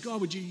 days. Say,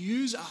 God, would you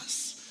use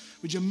us?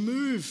 Would you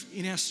move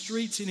in our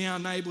streets, in our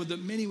neighbourhood,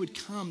 that many would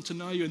come to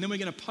know you? And then we're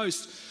going to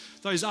post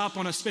those up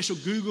on a special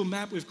Google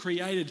map we've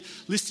created,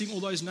 listing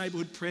all those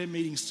neighbourhood prayer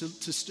meetings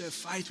to stir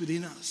faith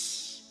within us.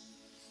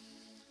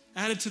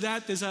 Added to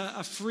that, there's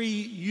a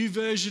free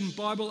YouVersion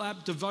Bible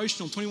app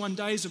devotional, 21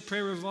 days of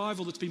prayer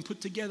revival that's been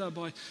put together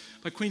by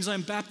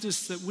Queensland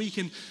Baptists that we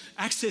can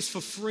access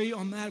for free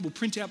on that. We'll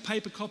print out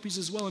paper copies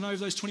as well, and over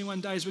those 21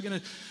 days, we're going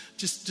to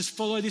just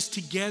follow this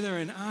together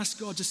and ask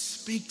God to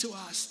speak to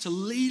us, to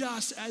lead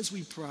us as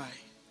we pray.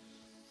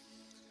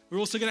 We're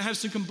also going to have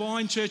some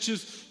combined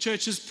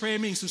churches prayer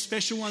meetings, some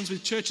special ones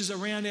with churches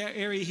around our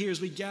area here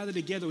as we gather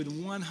together with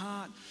one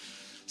heart,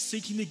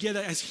 seeking together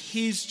as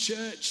His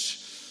church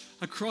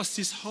across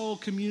this whole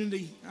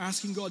community,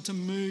 asking God to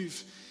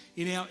move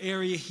in our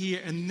area here.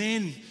 And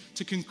then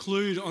to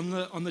conclude on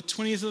the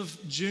 20th of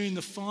June,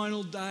 the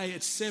final day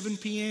at 7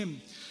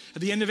 p.m,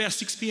 at the end of our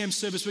 6 p.m.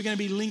 service, we're going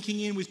to be linking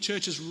in with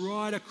churches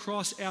right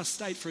across our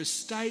state for a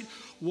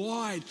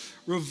statewide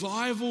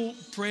revival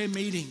prayer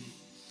meeting,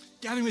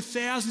 gathering with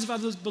thousands of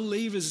other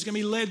believers. It's going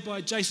to be led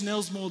by Jason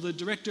Elsmore, the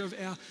director of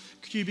our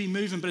QB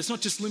movement. But it's not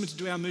just limited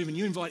to our movement.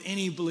 You invite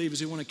any believers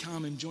who want to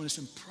come and join us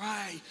and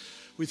pray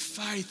with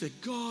faith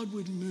that God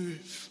would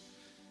move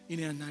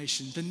in our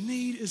nation. The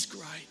need is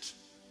great.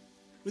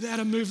 Without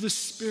a move of the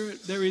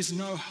Spirit, there is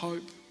no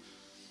hope.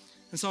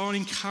 And so I want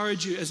to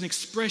encourage you as an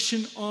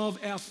expression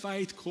of our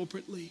faith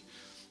corporately,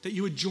 that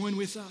you would join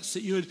with us,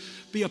 that you would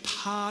be a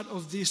part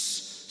of this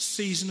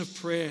season of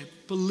prayer,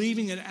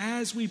 believing that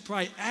as we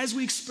pray, as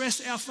we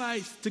express our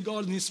faith to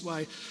God in this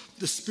way,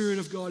 the Spirit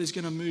of God is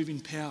going to move in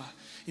power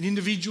in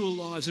individual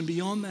lives and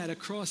beyond that,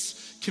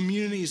 across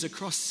communities,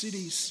 across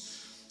cities,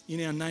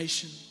 in our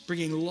nation,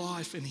 bringing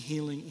life and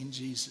healing in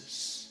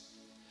Jesus.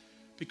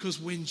 Because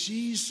when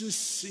Jesus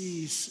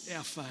sees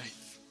our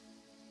faith,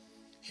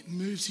 it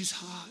moves His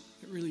heart.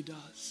 It really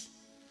does.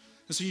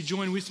 And so you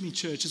join with me,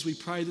 church, as we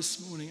pray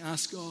this morning.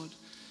 Ask God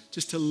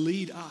just to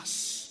lead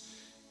us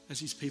as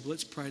His people.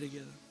 Let's pray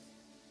together.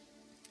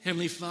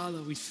 Heavenly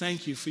Father, we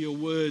thank You for Your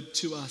word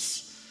to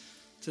us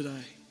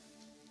today.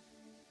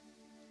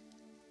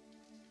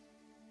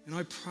 And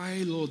I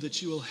pray, Lord,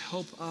 that You will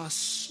help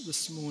us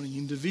this morning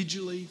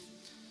individually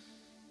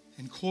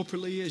and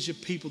corporately as Your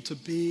people to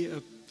be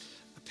a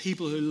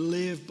people who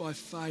live by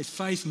faith.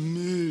 Faith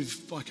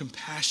moved by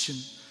compassion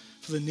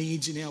for the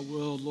needs in our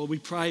world. Lord, we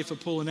pray for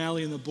Paul and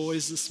Ali and the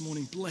boys this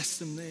morning. Bless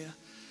them there.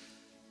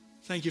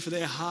 Thank You for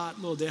their heart,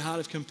 Lord, their heart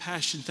of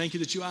compassion. Thank You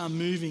that You are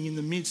moving in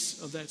the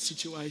midst of that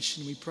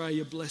situation. We pray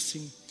Your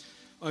blessing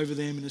over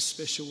them in a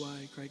special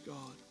way, great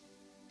God.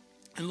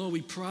 And Lord,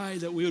 we pray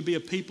that we would be a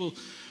people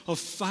of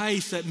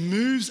faith that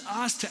moves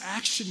us to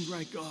action,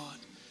 great God.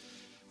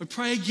 I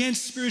pray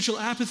against spiritual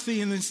apathy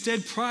and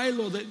instead pray,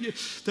 Lord,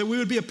 that we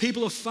would be a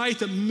people of faith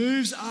that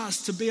moves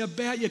us to be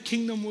about your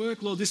kingdom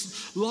work, Lord.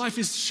 This life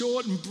is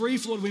short and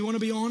brief, Lord. We want to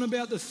be on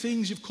about the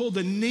things you've called.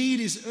 The need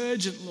is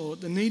urgent,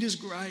 Lord. The need is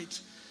great.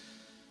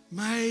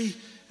 May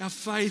our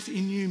faith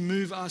in you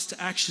move us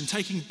to action,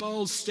 taking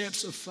bold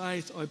steps of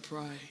faith, I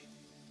pray.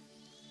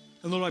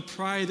 And Lord, I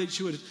pray that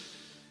you would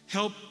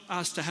help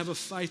us to have a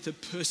faith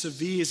that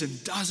perseveres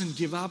and doesn't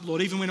give up,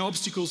 Lord, even when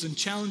obstacles and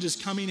challenges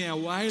come in our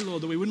way,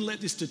 Lord, that we wouldn't let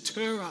this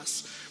deter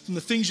us from the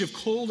things you've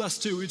called us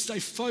to. We'd stay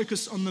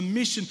focused on the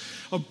mission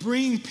of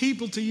bringing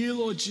people to you,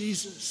 Lord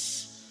Jesus.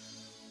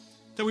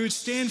 That we would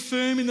stand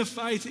firm in the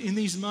faith in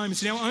these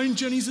moments, in our own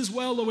journeys as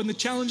well, Lord. When the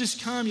challenges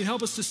come, you'd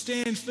help us to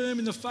stand firm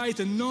in the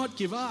faith and not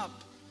give up.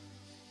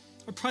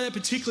 I pray that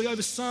particularly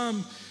over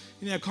some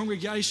in our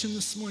congregation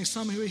this morning,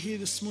 some who are here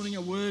this morning,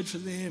 a word for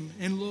them.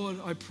 And Lord,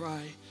 I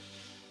pray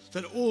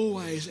that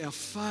always our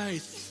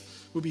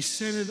faith will be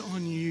centered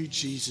on you,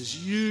 Jesus.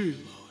 You,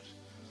 Lord,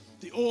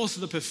 the author,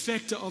 the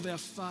perfecter of our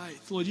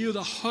faith. Lord, you are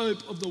the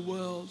hope of the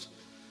world.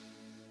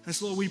 And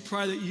so, Lord, we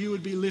pray that you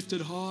would be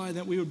lifted high,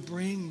 that we would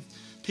bring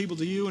people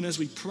to you. And as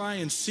we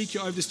pray and seek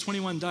you over this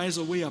 21 days,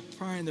 Lord, we are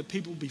praying that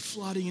people will be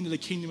flooding into the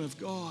kingdom of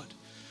God.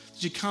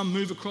 That you come,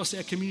 move across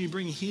our community,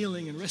 bring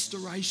healing and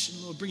restoration,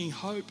 Lord, bringing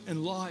hope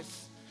and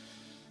life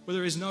where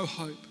there is no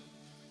hope.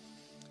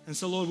 And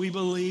so, Lord, we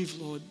believe,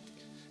 Lord,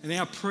 and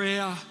our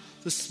prayer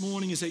this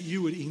morning is that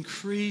you would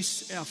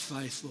increase our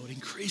faith, Lord.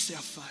 Increase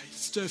our faith.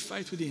 Stir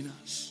faith within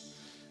us.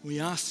 And we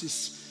ask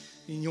this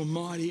in your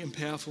mighty and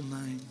powerful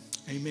name.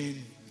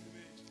 Amen.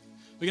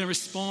 We're going to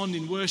respond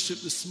in worship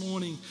this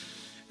morning.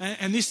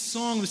 And this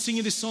song, the singing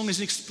of this song is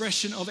an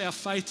expression of our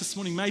faith this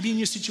morning. Maybe in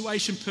your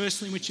situation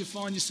personally in which you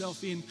find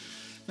yourself in.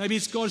 Maybe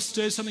it's God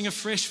stirred something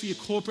afresh for you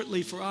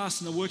corporately, for us,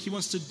 and the work he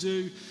wants to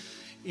do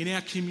in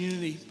our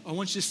community. I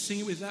want you to sing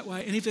it with that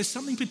way. And if there's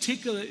something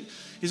particular that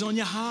is on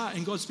your heart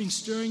and God's been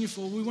stirring you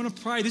for, we want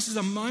to pray. This is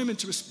a moment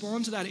to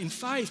respond to that in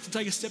faith, to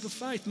take a step of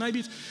faith.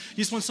 Maybe you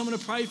just want someone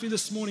to pray for you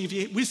this morning. If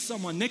you're with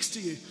someone next to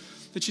you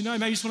that you know,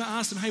 maybe you just want to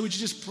ask them, hey, would you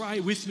just pray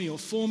with me or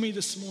for me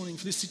this morning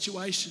for this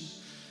situation?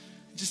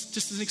 Just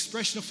as an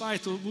expression of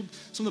faith. Or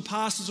some of the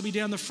pastors will be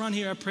down the front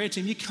here, our prayer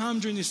team. You come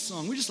during this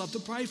song. We just love to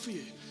pray for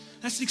you.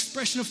 That's an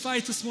expression of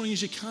faith this morning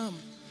as you come.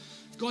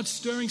 God's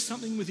stirring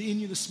something within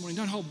you this morning.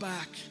 Don't hold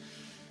back.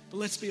 But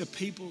let's be a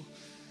people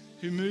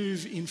who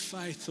move in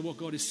faith to what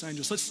God is saying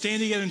to us. Let's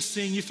stand together and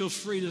sing. You feel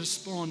free to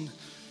respond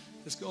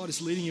as God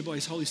is leading you by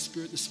his Holy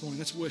Spirit this morning.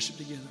 Let's worship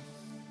together.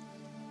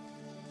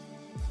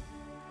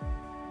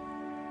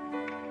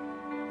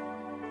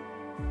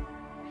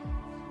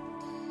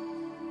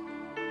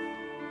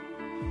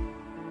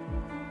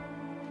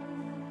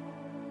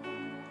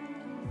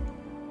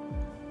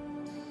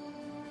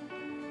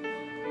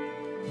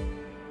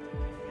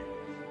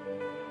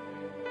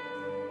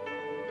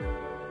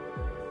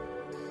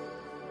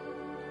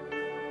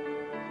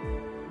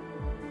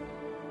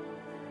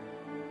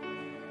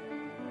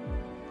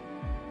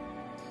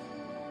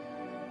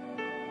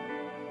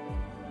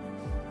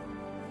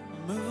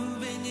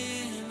 Moving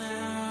in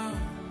our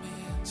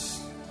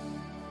midst,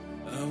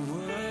 I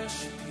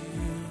worship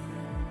you,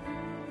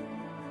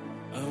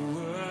 I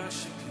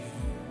worship you.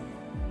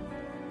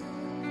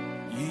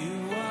 You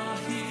are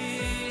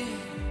here,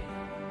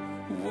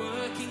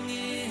 working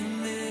in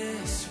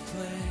this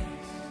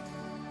place.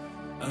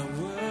 I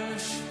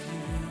worship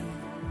you,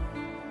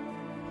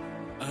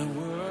 I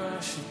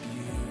worship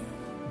you.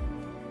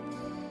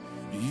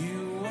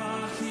 You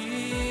are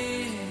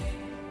here,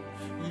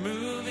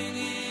 moving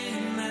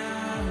in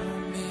our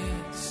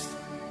midst.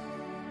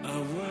 I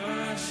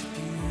worship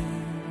you,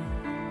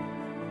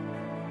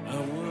 I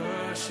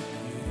worship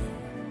you.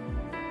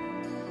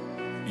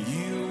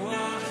 You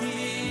are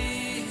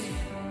here,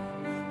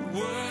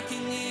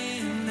 working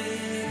in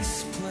this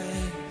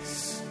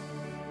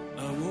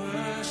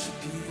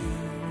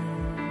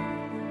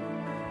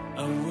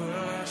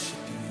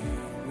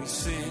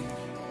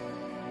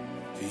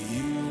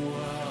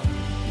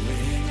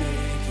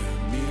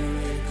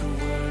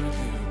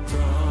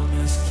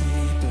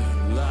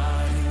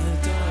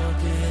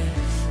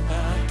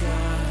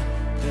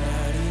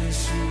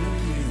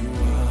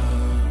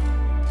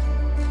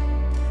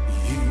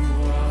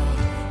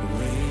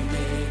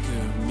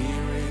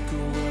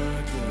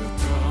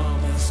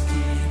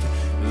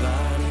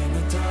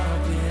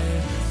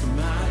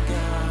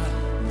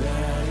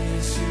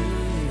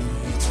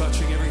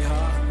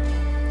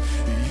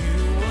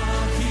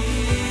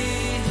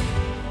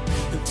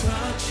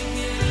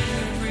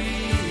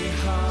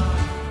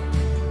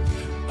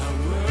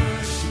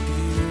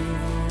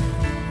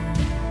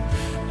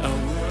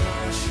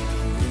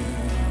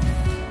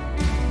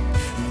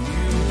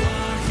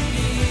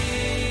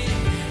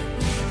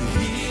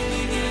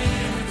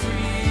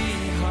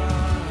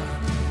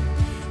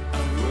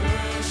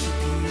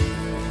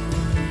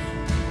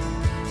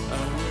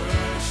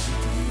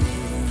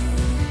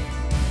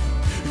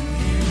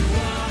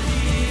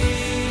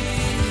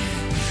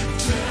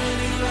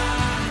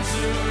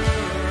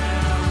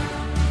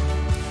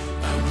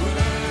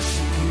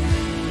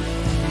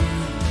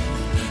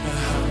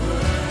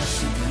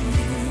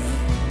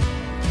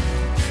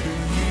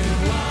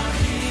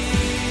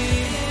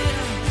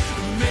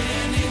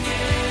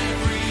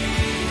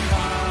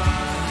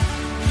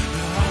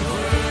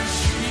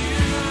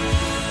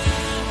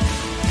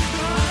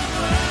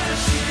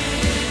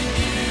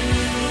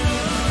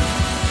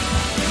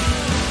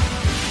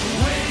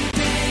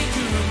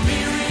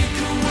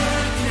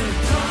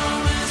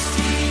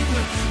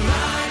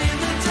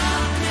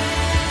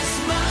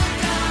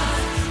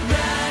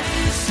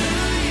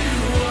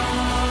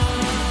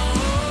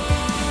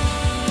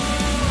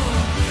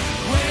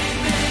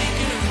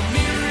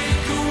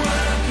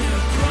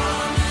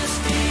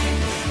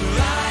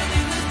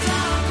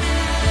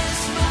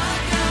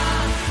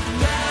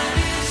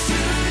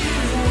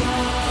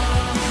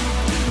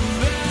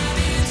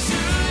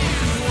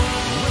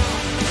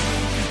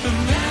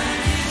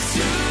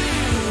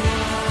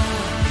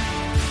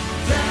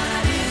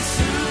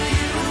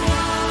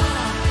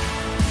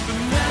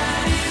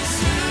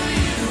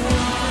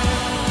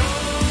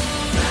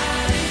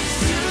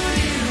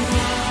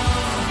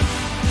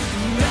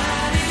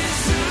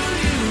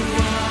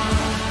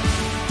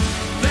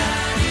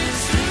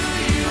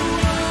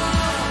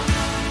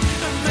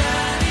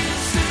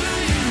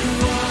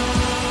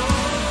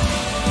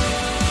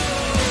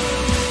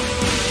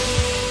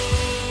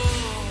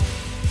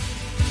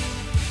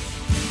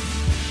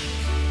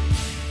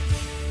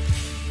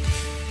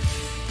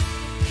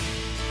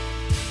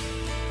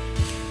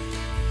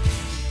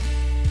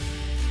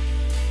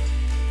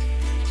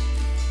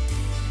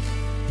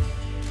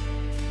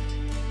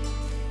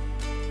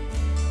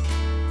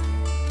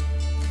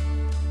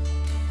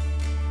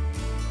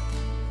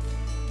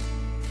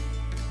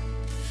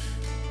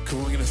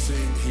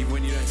sing, even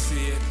when you don't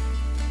see it.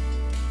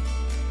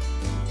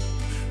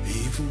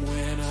 Even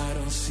when I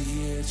don't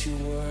see it, you're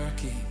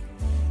working.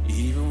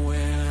 Even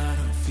when I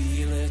don't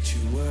feel it,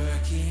 you're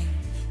working.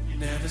 You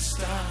never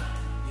stop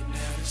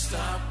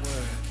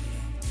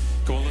working.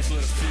 Come on, let's let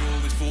us fill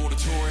this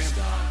auditorium.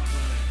 Stop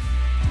working.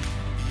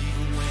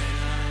 Even when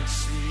I don't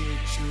see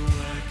it, you're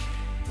working.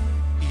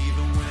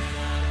 Even when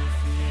I don't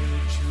feel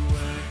it, you're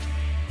working.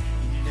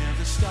 You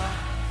never stop.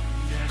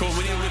 Come on,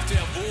 we need to lift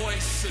our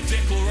voice, a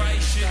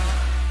declaration.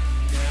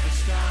 You never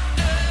stop.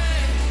 Hey!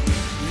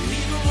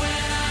 Even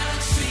when I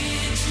don't see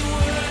it, you're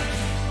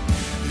working.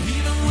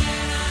 Even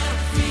when I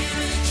don't feel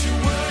it,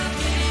 you're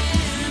working.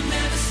 You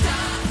never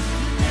stop.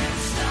 You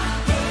never stop.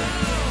 Oh,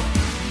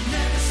 you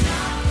never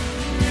stop.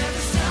 You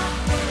never stop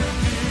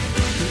working.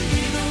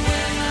 Even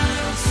when I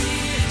don't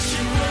see it,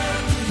 you're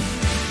working.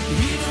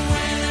 Even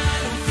when I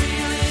don't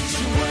feel it,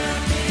 you're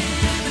working.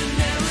 You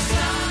never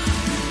stop.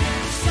 You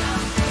never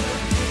stop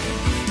working.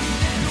 You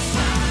never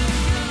stop.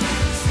 You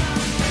never stop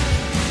working.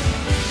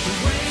 The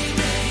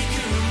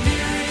Waymaker,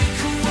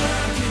 miracle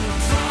working,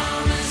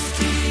 promise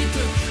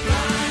keeper,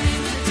 light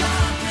in the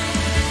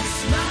darkness,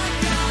 my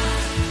God,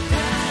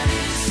 that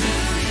is who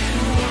you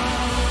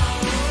are.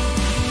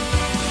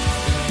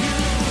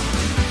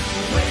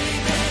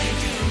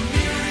 Waymaker,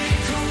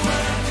 miracle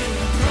working,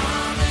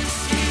 promise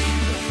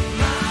keeper,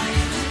 light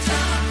in the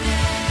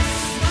darkness,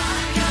 my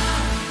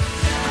God,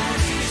 that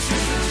is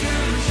who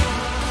you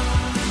are.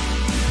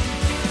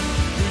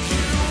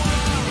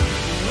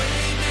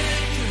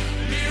 Waymaker,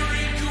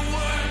 miracle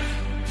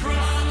working,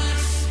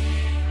 promise,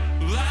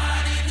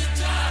 light in the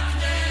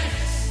darkness.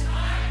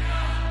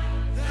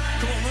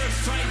 Come on, we're a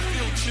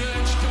faith-filled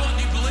church. Come on,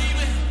 you believe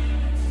it?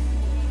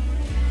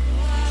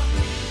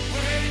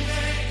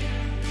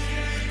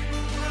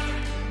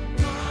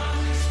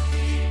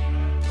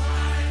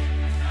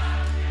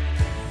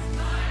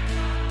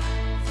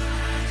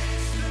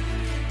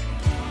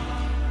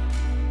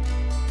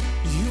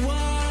 You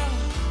are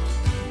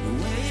a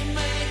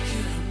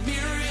waymaker,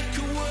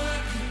 miracle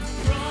working,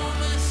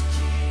 promise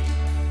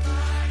keeper.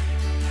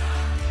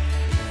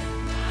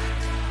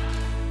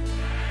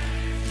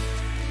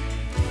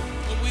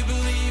 But we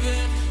believe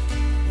it.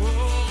 Oh,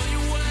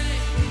 your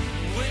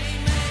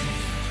waymaker.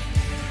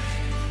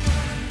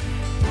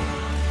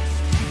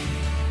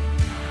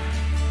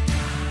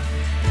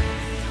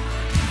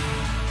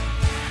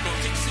 Go on,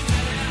 keep singing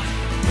that out.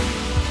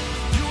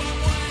 You are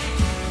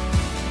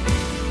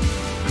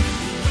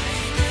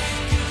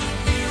waymaker,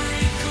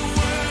 miracle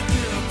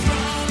worker,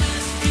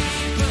 promise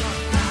keeper.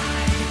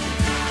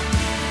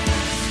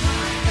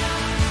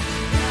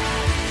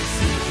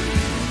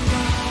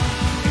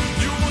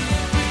 You will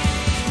be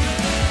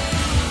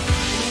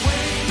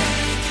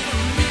waymaker,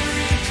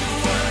 miracle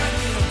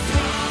worker,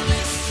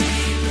 promise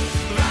keeper,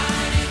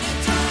 light in the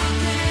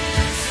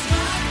darkness,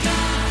 my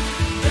God,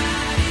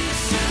 that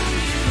is who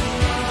you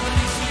are.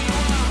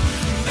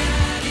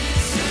 That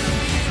is who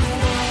you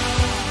are.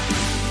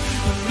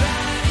 That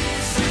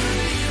is who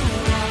you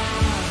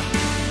are.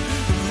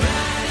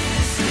 That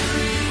is who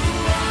you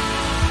are.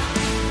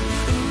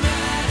 That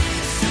is who you are. That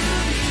is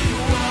who you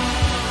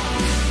are.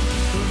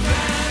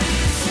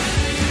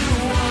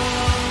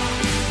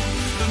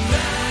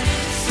 That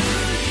is who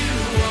you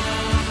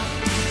are.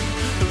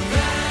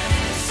 That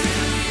is who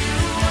you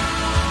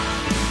are.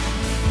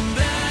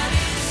 That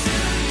is who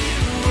you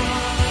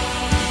are.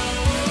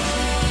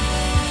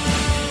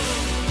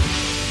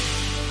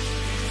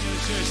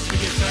 Church, we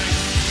give thanks.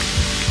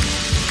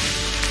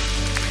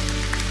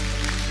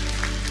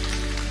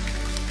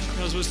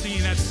 As I was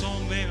singing that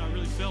song then, I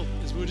really felt,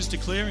 as we were just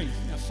declaring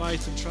our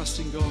faith and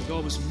trusting God,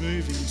 God was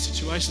moving in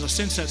situations. I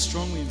sensed that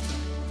strongly, in fact.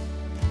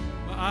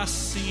 By us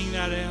singing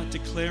that out,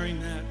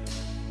 declaring that,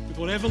 with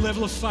whatever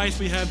level of faith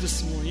we have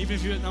this morning, even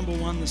if you're at number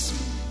one this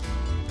morning,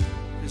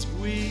 as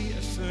we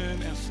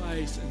affirm our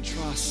faith and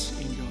trust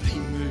in God, He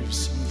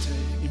moves, I want to tell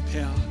you, in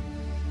power.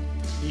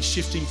 He's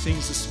shifting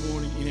things this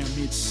morning in our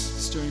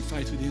midst, stirring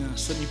faith within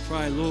us. Let me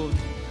pray, Lord,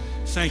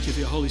 thank you for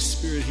your Holy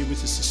Spirit here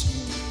with us this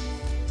morning.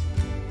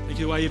 Thank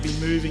you the way you've been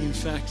moving, in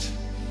fact,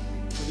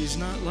 for this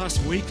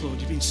last week, Lord.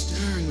 You've been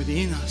stirring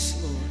within us,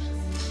 Lord.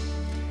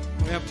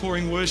 Our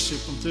outpouring worship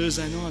on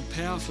Thursday night,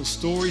 powerful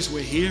stories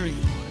we're hearing,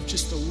 Lord, of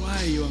just the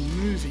way you are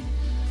moving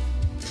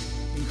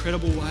in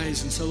incredible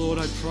ways. And so, Lord,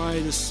 I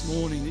pray this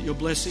morning that you'll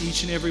bless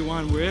each and every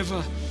one,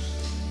 wherever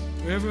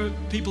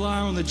people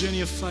are on the journey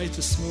of faith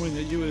this morning,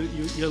 that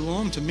you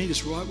long to meet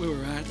us right where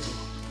we're at, Lord.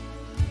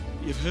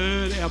 You've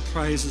heard our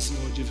praises,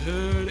 Lord. You've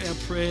heard our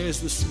prayers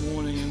this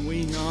morning, and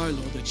we know,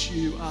 Lord, that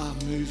you are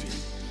moving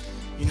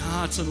in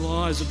hearts and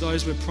lives of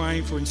those we're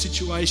praying for, in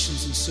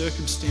situations and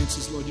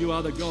circumstances, Lord. You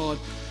are the God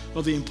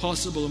of the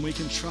impossible, and we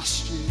can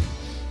trust you.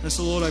 And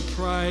so, Lord, I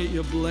pray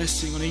your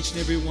blessing on each and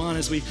every one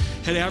as we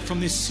head out from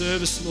this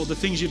service, Lord. The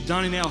things you've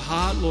done in our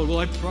heart, Lord, well,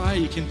 I pray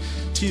you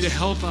continue to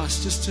help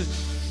us just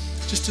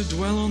to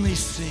dwell on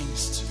these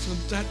things, for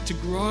that to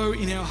grow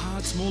in our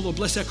hearts more, Lord.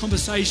 Bless our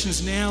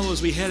conversations now, Lord,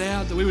 as we head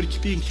out, that we would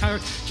be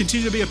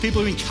continue to be a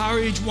people who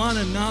encourage one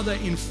another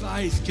in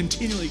faith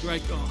continually,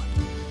 great God.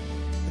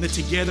 And And that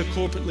together,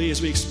 corporately,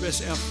 as we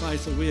express our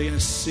faith, that we are going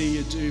to see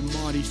you do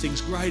mighty things,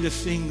 greater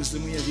things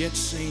than we have yet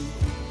seen.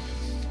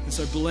 And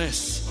so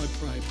bless, I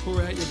pray.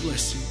 Pour out your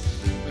blessing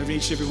over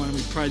each and every one. And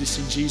we pray this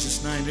in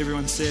Jesus' name.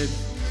 Everyone said,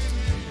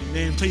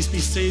 amen. Please be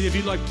seated. If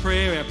you'd like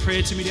prayer, our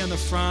prayer team down the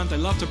front, they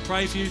love to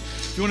pray for you.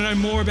 If you want to know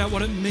more about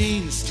what it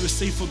means to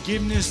receive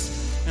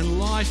forgiveness and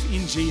life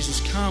in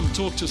Jesus, come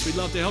talk to us. We'd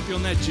love to help you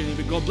on that journey.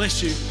 But God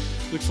bless you.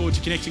 Look forward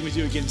to connecting with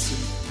you again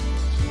soon.